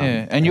that.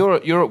 And you're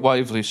at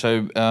Waverley,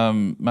 so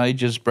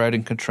Majors, Brad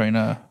and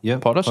Katrina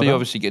Potter. So you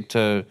obviously get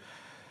to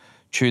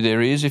chew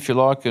their ears, if you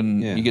like,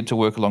 and you get to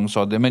work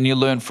alongside them, and you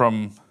learn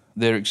from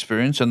their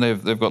experience, and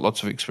they've got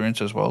lots of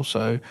experience as well.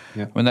 So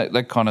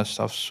that kind of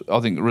stuff's, I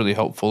think, really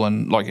helpful.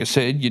 And like I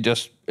said,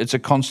 it's a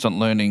constant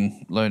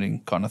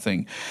learning kind of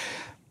thing.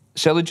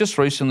 Sally, just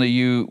recently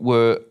you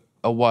were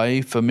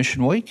away for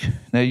Mission Week.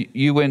 Now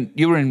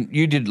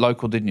you did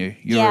local, didn't you?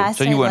 You weren't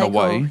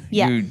local. Away.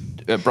 Yeah. You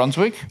at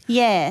Brunswick?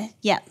 Yeah.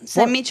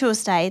 So Mitchell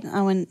stayed.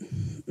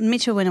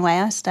 Mitchell went away,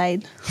 I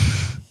stayed.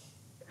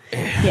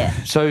 Yeah.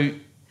 So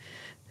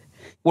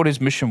what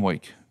is Mission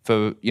Week?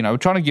 For, we're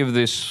trying to give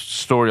this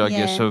story, I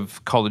guess,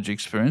 of college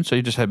experience. So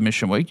you just had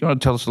Mission Week. You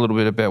want to tell us a little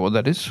bit about what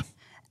that is?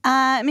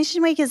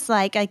 Mission Week is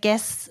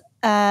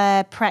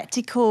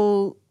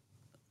practical.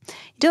 You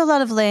do a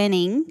lot of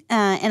learning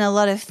and a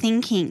lot of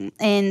thinking.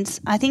 And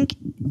I think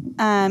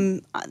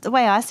the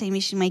way I see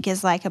Mission Week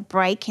is like a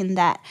break in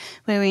that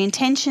where we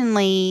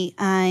intentionally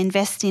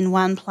invest in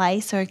one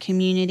place or a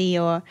community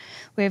or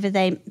wherever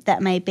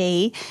that may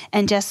be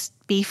and just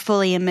be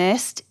fully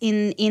immersed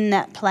in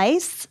that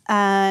place.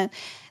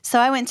 So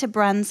I went to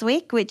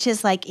Brunswick, which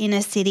is like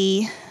inner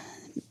city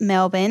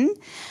Melbourne,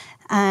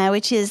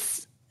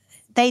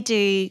 they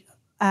do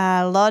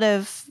a lot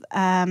of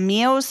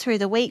meals through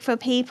the week for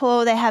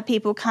people. They have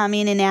people come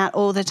in and out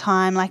all the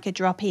time, like a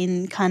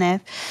drop-in kind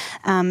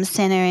of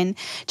centre, and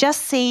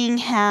just seeing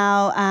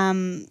how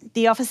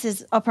the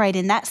officers operate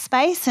in that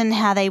space and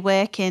how they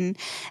work, and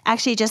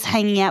actually just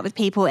hanging out with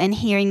people and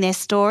hearing their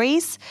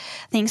stories.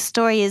 I think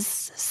story is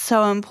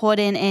so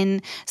important,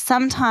 and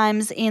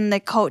sometimes in the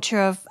culture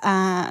of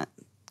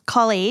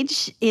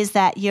college is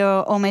that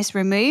you're almost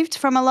removed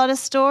from a lot of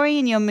story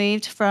and you're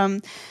moved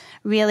from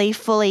really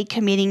fully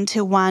committing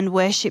to one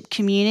worship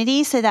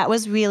community. So that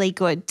was really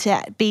good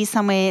to be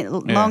somewhere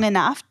long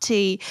enough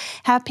to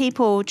have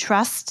people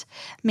trust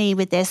me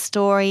with their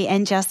story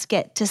and just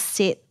get to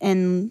sit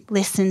and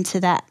listen to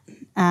that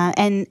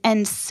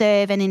and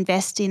serve and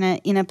invest in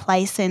a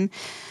place. And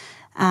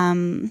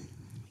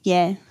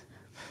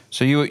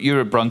So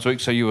you're at Brunswick,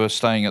 so you were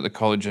staying at the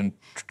college and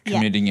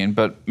commuting in.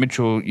 But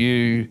Mitchell,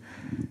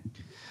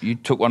 you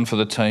took one for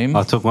the team.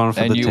 I took one for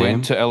the team. And you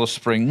went to Alice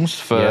Springs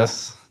for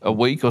a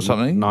week or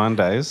something? 9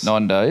 days.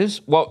 9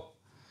 days. What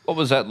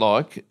was that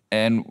like,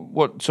 and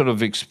what sort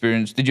of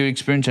experience – did you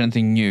experience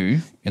anything new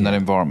in that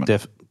environment?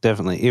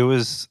 Definitely. It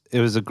was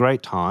a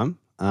great time,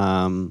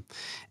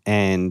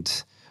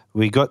 and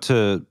we got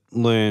to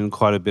learn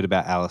quite a bit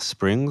about Alice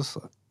Springs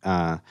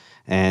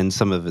and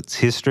some of its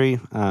history.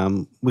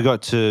 We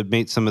got to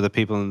meet some of the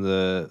people in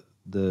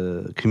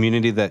the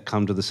community that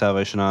come to the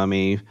Salvation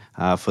Army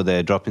for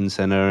their drop-in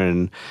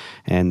centre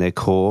and their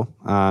core.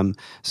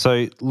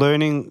 So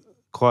learning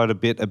quite a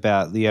bit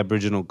about the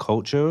Aboriginal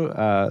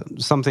culture,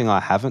 something I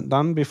haven't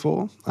done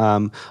before.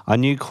 I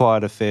knew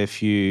quite a fair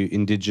few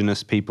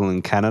Indigenous people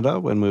in Canada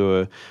when we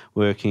were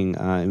working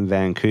in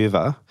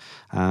Vancouver,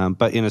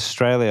 but in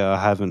Australia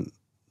I haven't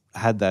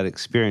had that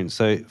experience.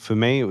 So for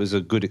me it was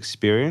a good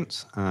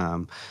experience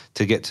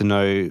to get to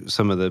know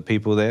some of the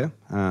people there.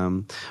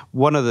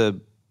 One of the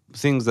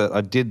things that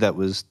I did that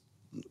was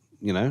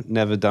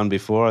never done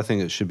before, I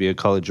think it should be a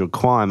college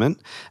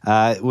requirement,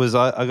 was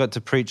I got to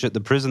preach at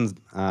the prison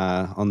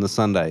on the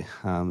Sunday.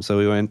 So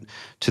we went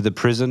to the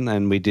prison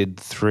and we did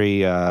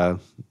 3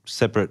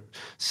 separate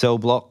cell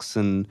blocks,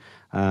 and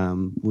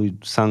we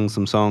sung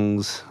some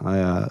songs.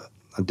 I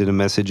did a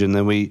message, and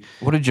then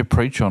What did you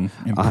preach on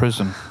in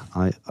prison?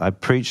 I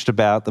preached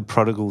about the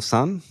prodigal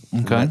son.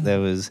 Okay. There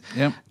was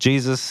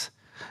Jesus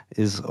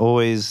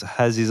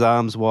has his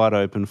arms wide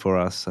open for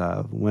us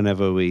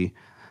whenever we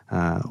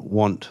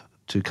want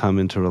to come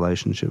into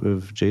relationship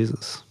with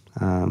Jesus.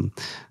 It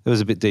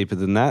was a bit deeper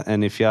than that,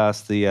 and if you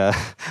ask the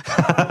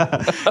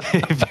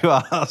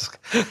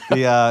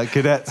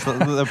cadets,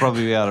 they'll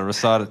probably be able to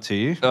recite it to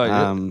you. Oh,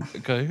 yeah.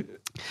 Okay.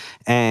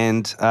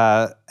 And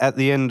at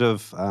the end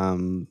of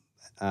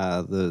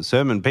the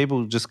sermon,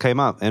 people just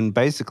came up, and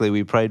basically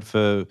we prayed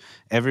for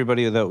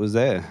everybody that was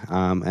there,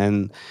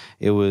 and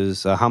it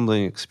was a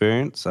humbling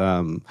experience.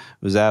 It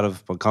was out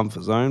of my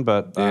comfort zone,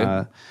 but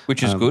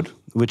which is good.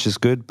 Which is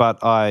good, but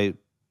I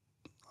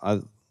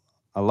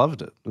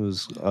loved it.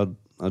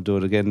 I'd do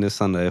it again this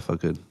Sunday if I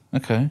could.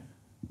 Okay.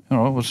 All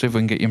right, we'll see if we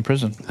can get you in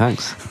prison.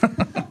 Thanks.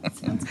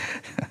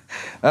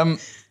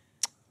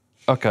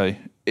 Okay.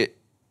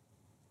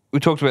 We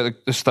talked about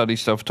the study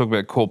stuff, we talked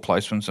about core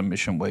placements and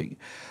Mission Week.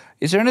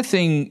 Is there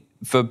anything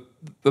for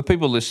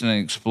people listening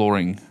and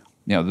exploring,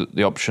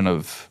 the option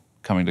of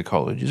coming to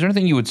college, is there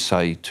anything you would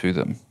say to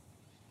them?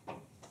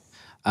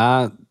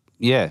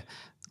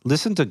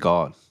 Listen to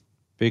God,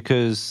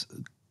 because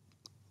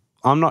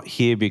I'm not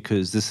here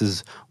because this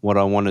is what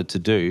I wanted to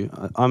do.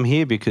 I'm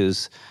here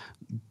because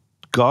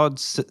God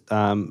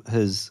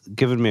has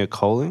given me a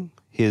calling.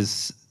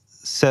 He's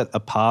set a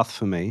path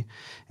for me,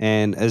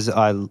 and as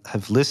I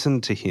have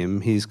listened to him,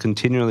 he's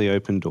continually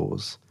opened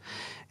doors.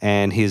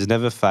 And he's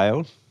never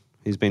failed.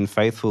 He's been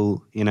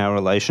faithful in our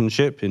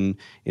relationship, in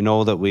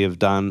all that we have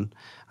done.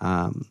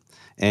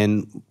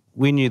 And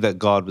we knew that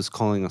God was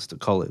calling us to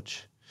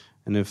college.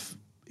 And if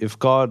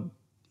God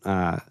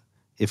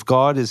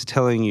is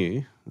telling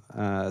you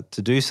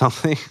to do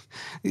something,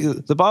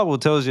 the Bible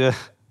tells you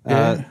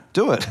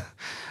do it.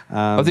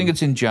 I think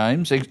it's in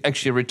James.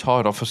 Actually, a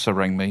retired officer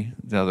rang me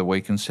the other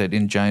week and said,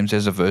 in James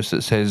there's a verse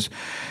that says,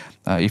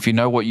 if you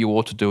know what you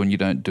ought to do and you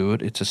don't do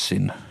it, it's a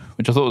sin.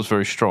 Which I thought was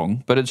very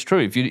strong, but it's true.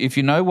 If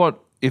you know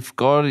if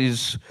God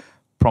is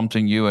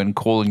prompting you and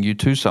calling you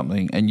to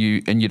something and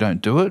you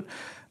don't do it,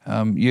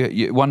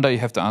 you one day you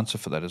have to answer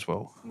for that as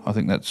well. I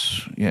think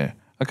that's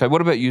Okay.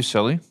 What about you,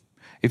 Sally?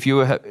 If you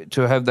were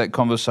to have that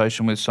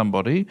conversation with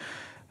somebody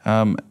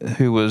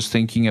who was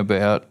thinking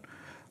about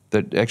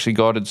that, actually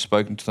God had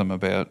spoken to them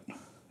about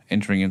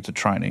entering into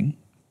training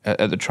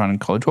at the training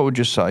college, what would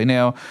you say?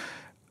 Now,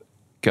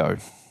 go.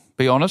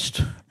 Be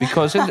honest,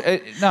 because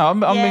I'm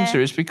being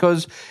serious,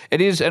 because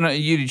it is, and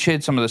you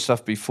shared some of the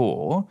stuff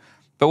before.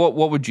 But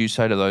what would you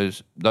say to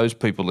those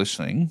people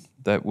listening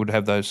that would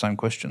have those same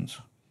questions?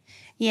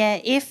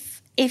 Yeah,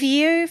 if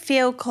you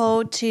feel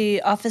called to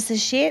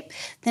officership,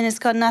 then it's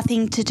got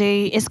nothing to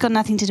do. It's got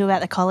nothing to do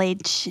about the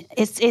college.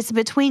 It's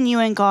between you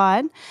and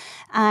God,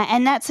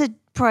 and that's a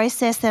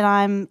process that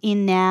I'm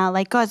in now.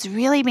 Like, God's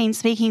really been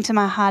speaking to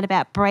my heart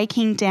about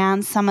breaking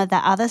down some of the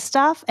other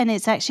stuff, and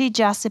it's actually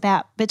just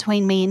about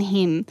between me and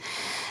him.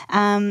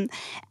 And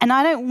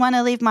I don't want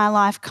to live my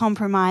life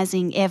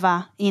compromising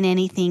ever in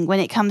anything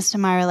when it comes to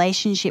my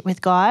relationship with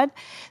God.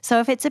 So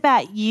if it's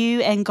about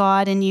you and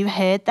God and you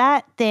heard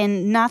that,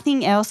 then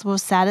nothing else will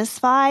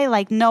satisfy,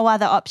 like no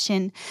other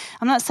option.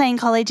 I'm not saying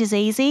college is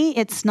easy,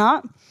 it's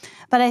not.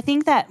 But I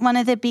think that one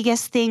of the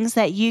biggest things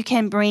that you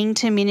can bring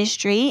to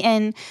ministry,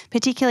 and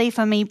particularly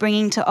for me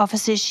bringing to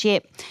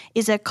officership,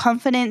 is a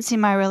confidence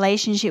in my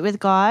relationship with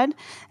God,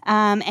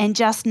 and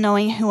just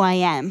knowing who I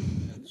am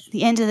at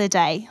the end of the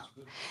day.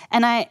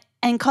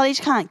 And college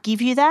can't give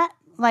you that.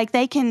 Like,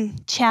 they can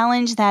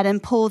challenge that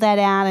and pull that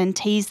out and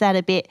tease that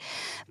a bit,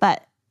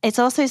 but it's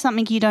also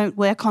something you don't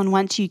work on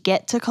once you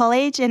get to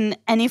college. And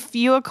if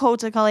you're called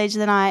to college,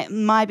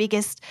 then my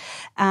biggest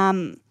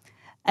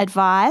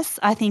advice,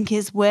 I think,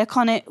 is work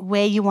on it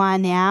where you are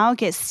now.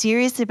 Get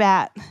serious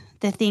about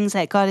the things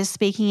that God is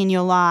speaking in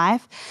your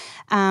life,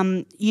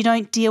 you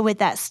don't deal with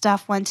that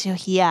stuff once you're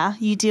here.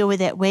 You deal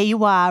with it where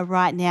you are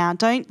right now.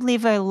 Don't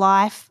live a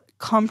life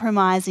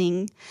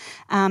compromising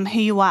who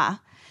you are.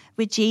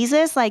 With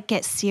Jesus, like,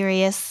 get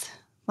serious,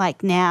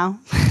 like, now.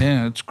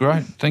 Yeah, it's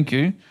great. Thank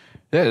you.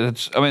 Yeah,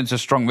 it's a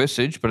strong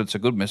message, but it's a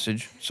good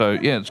message. So,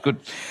 yeah, it's good.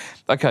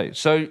 Okay,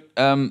 so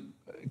a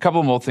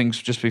couple more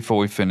things just before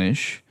we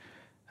finish.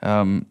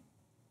 I'm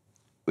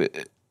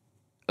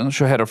not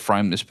sure how to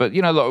frame this, but,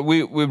 you know,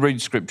 like we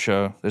read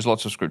Scripture. There's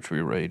lots of Scripture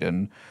we read,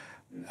 and,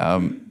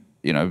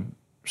 you know,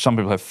 some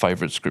people have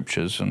favourite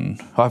scriptures, and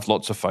I have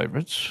lots of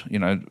favourites, you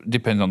know,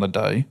 depends on the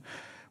day.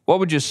 What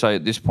would you say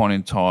at this point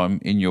in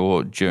time in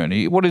your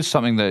journey? What is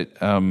something that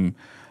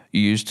you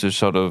use to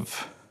sort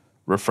of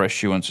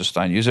refresh you and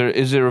sustain you?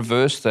 Is there a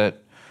verse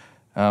that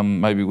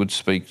maybe would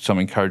speak some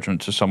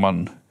encouragement to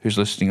someone who's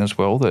listening as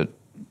well that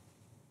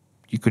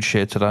you could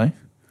share today?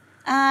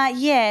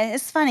 Yeah,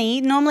 it's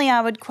funny. Normally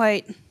I would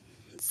quote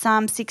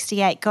Psalm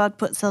 68, God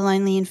puts the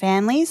lonely in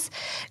families,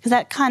 because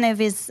that kind of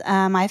is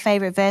my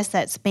favourite verse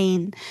that's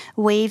been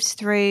weaved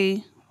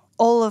through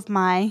all of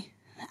my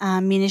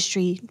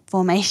ministry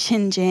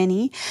formation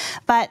journey.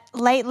 But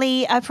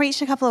lately, I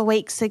preached a couple of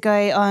weeks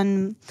ago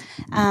on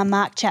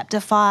Mark chapter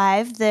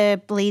 5,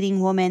 the bleeding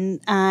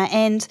woman,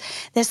 and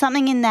there's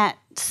something in that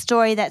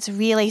story that's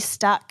really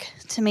stuck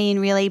to me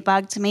and really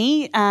bugged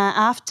me.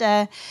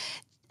 After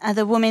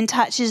the woman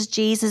touches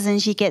Jesus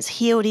and she gets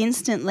healed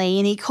instantly,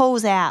 and he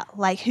calls out,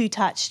 like, who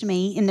touched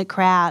me in the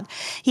crowd.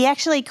 He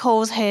actually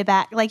calls her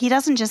back. Like, he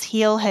doesn't just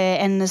heal her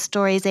and the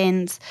story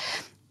ends,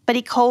 but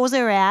he calls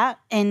her out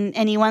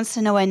and he wants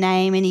to know her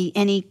name, and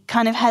he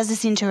kind of has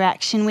this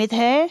interaction with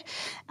her,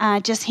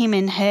 just him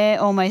and her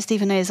almost,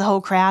 even though there's a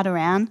whole crowd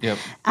around. Yep.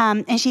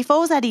 And she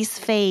falls at his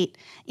feet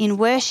in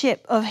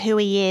worship of who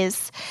he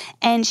is.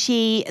 And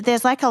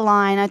there's like a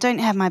line, I don't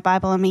have my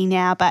Bible on me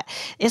now, but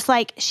it's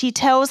like she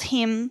tells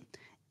him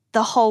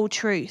the whole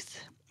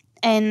truth.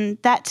 And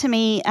that to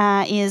me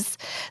is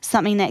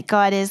something that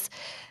God is,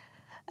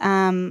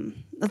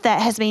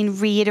 that has been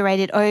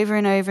reiterated over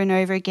and over and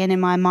over again in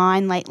my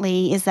mind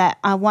lately, is that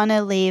I want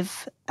to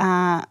live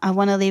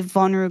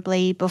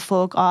vulnerably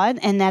before God,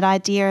 and that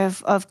idea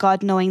of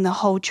God knowing the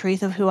whole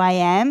truth of who I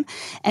am,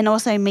 and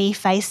also me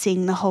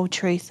facing the whole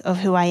truth of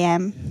who I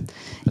am.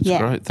 That's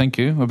great. Thank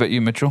you. What about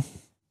you, Mitchell?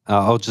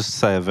 I'll just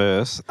say a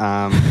verse.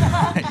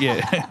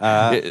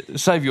 Yeah.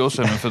 Save your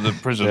sermon for the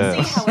prison.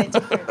 Yeah. See how we're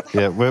different.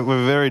 Yeah,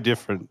 we're very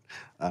different.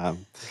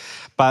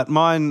 But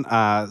mine,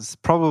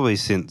 probably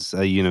since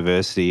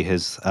university,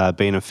 has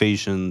been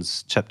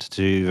Ephesians chapter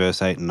 2,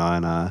 verse 8 and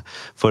 9.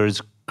 For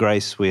his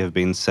grace we have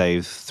been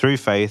saved through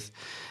faith,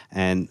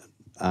 and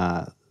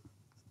that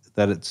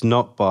it's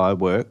not by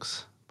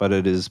works, but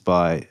it is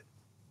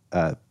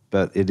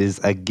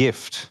a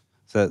gift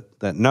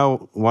that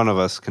no one of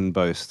us can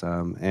boast.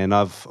 And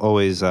I've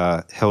always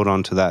held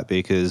on to that,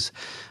 because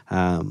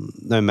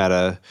no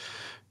matter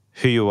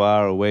who you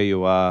are or where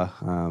you are,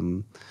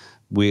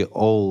 we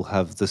all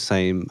have the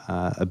same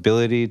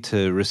ability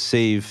to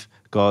receive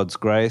God's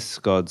grace,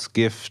 God's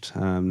gift,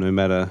 no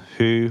matter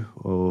who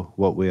or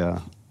what we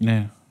are.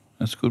 Yeah,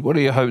 that's good. What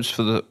are your hopes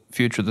for the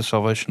future of the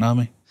Salvation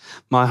Army?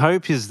 My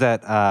hope is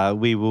that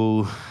we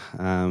will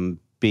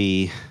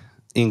be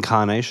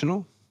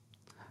incarnational.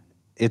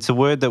 It's a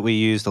word that we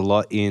used a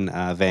lot in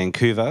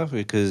Vancouver,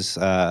 because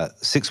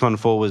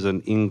 614 was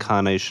an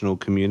incarnational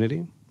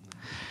community.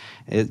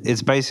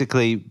 It's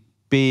basically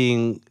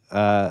being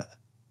a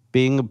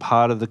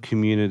part of the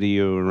community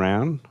you're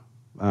around,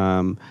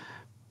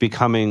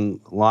 becoming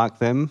like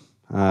them,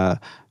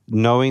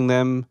 knowing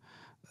them,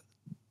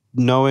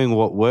 knowing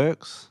what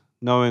works,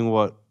 knowing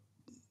what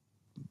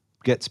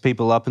gets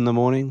people up in the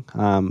morning,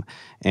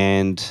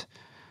 and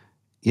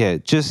yeah,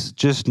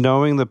 just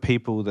knowing the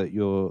people that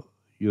you're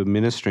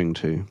ministering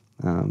to,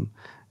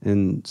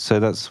 and so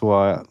that's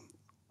why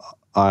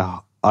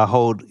I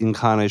hold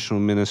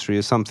incarnational ministry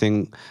as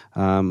something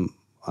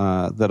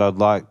that I'd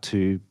like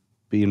to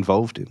be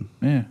involved in.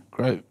 Yeah,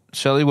 great.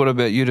 Sally, what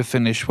about you to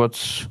finish?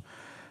 What's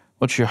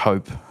your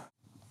hope?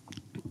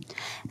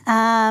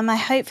 My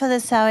hope for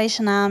the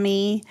Salvation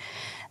Army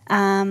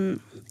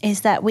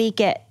is that we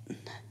get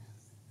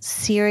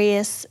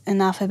serious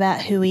enough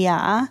about who we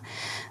are,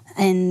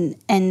 and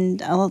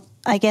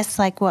I guess,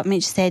 like what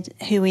Mitch said,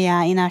 who we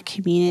are in our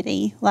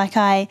community. Like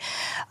I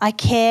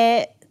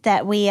care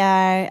that we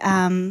are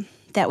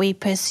that we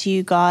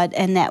pursue God,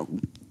 and that,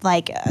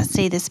 like, I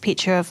see this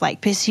picture of,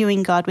 like,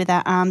 pursuing God with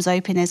our arms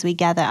open as we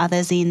gather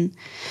others in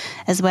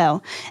as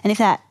well. And if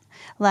that,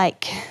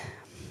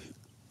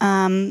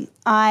 I'm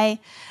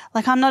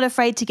not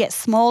afraid to get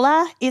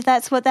smaller, if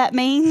that's what that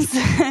means,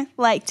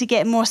 like to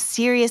get more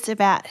serious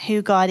about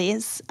who God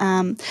is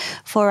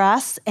for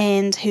us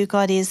and who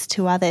God is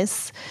to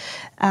others.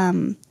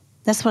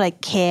 That's what I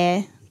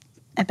care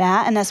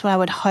about, and that's what I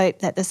would hope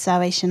that the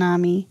Salvation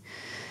Army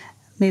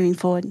moving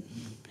forward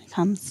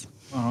becomes.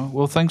 All right.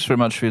 Well, thanks very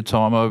much for your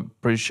time. I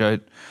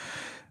appreciate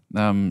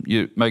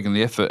you making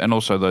the effort, and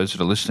also those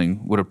that are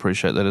listening would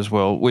appreciate that as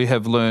well. We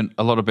have learned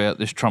a lot about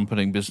this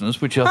trumpeting business,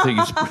 which I think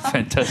is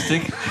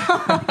fantastic.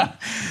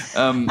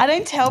 I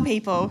don't tell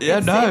people. Yeah,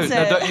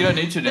 you don't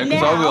need to now,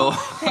 because I will.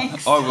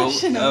 Thanks. I will. I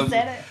shouldn't have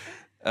said it.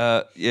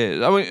 I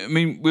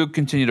mean, we'll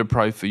continue to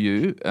pray for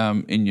you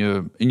in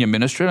your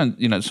ministry, and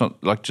it's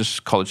not like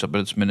just college stuff,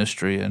 but it's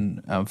ministry,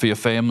 and for your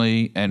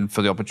family, and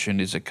for the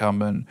opportunities that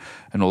come, and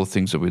all the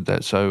things that with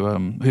that. So,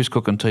 who's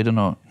cooking tea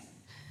tonight?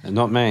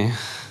 Not me.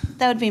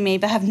 That would be me,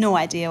 but I have no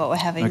idea what we're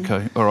having.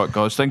 Okay, all right,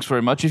 guys. Thanks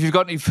very much. If you've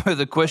got any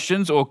further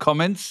questions or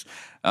comments,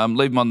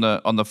 leave them on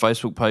the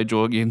Facebook page,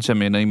 or you can send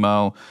me an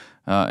email.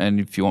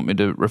 And if you want me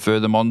to refer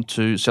them on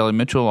to Sally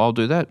Mitchell, I'll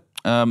do that.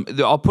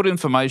 I'll put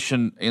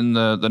information in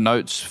the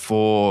notes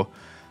for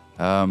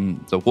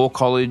the War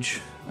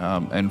College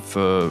and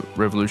for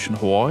Revolution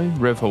Hawaii,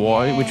 Rev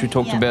Hawaii, which we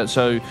talked about.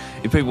 So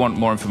if people want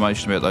more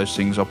information about those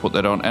things, I'll put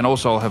that on. And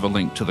also I'll have a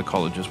link to the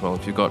college as well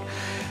if you've got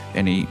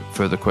any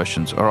further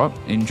questions. All right,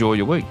 enjoy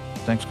your week.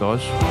 Thanks,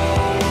 guys.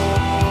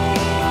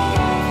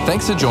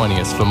 Thanks for joining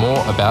us for more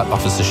about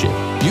officership.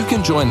 You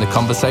can join the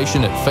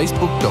conversation at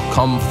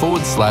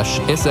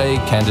facebook.com/SA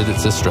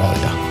Candidates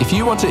Australia. If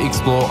you want to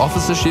explore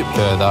officership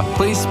further,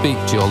 please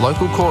speak to your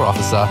local Corps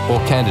officer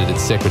or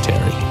Candidates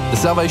Secretary. The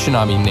Salvation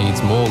Army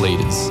needs more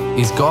leaders.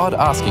 Is God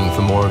asking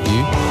for more of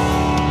you?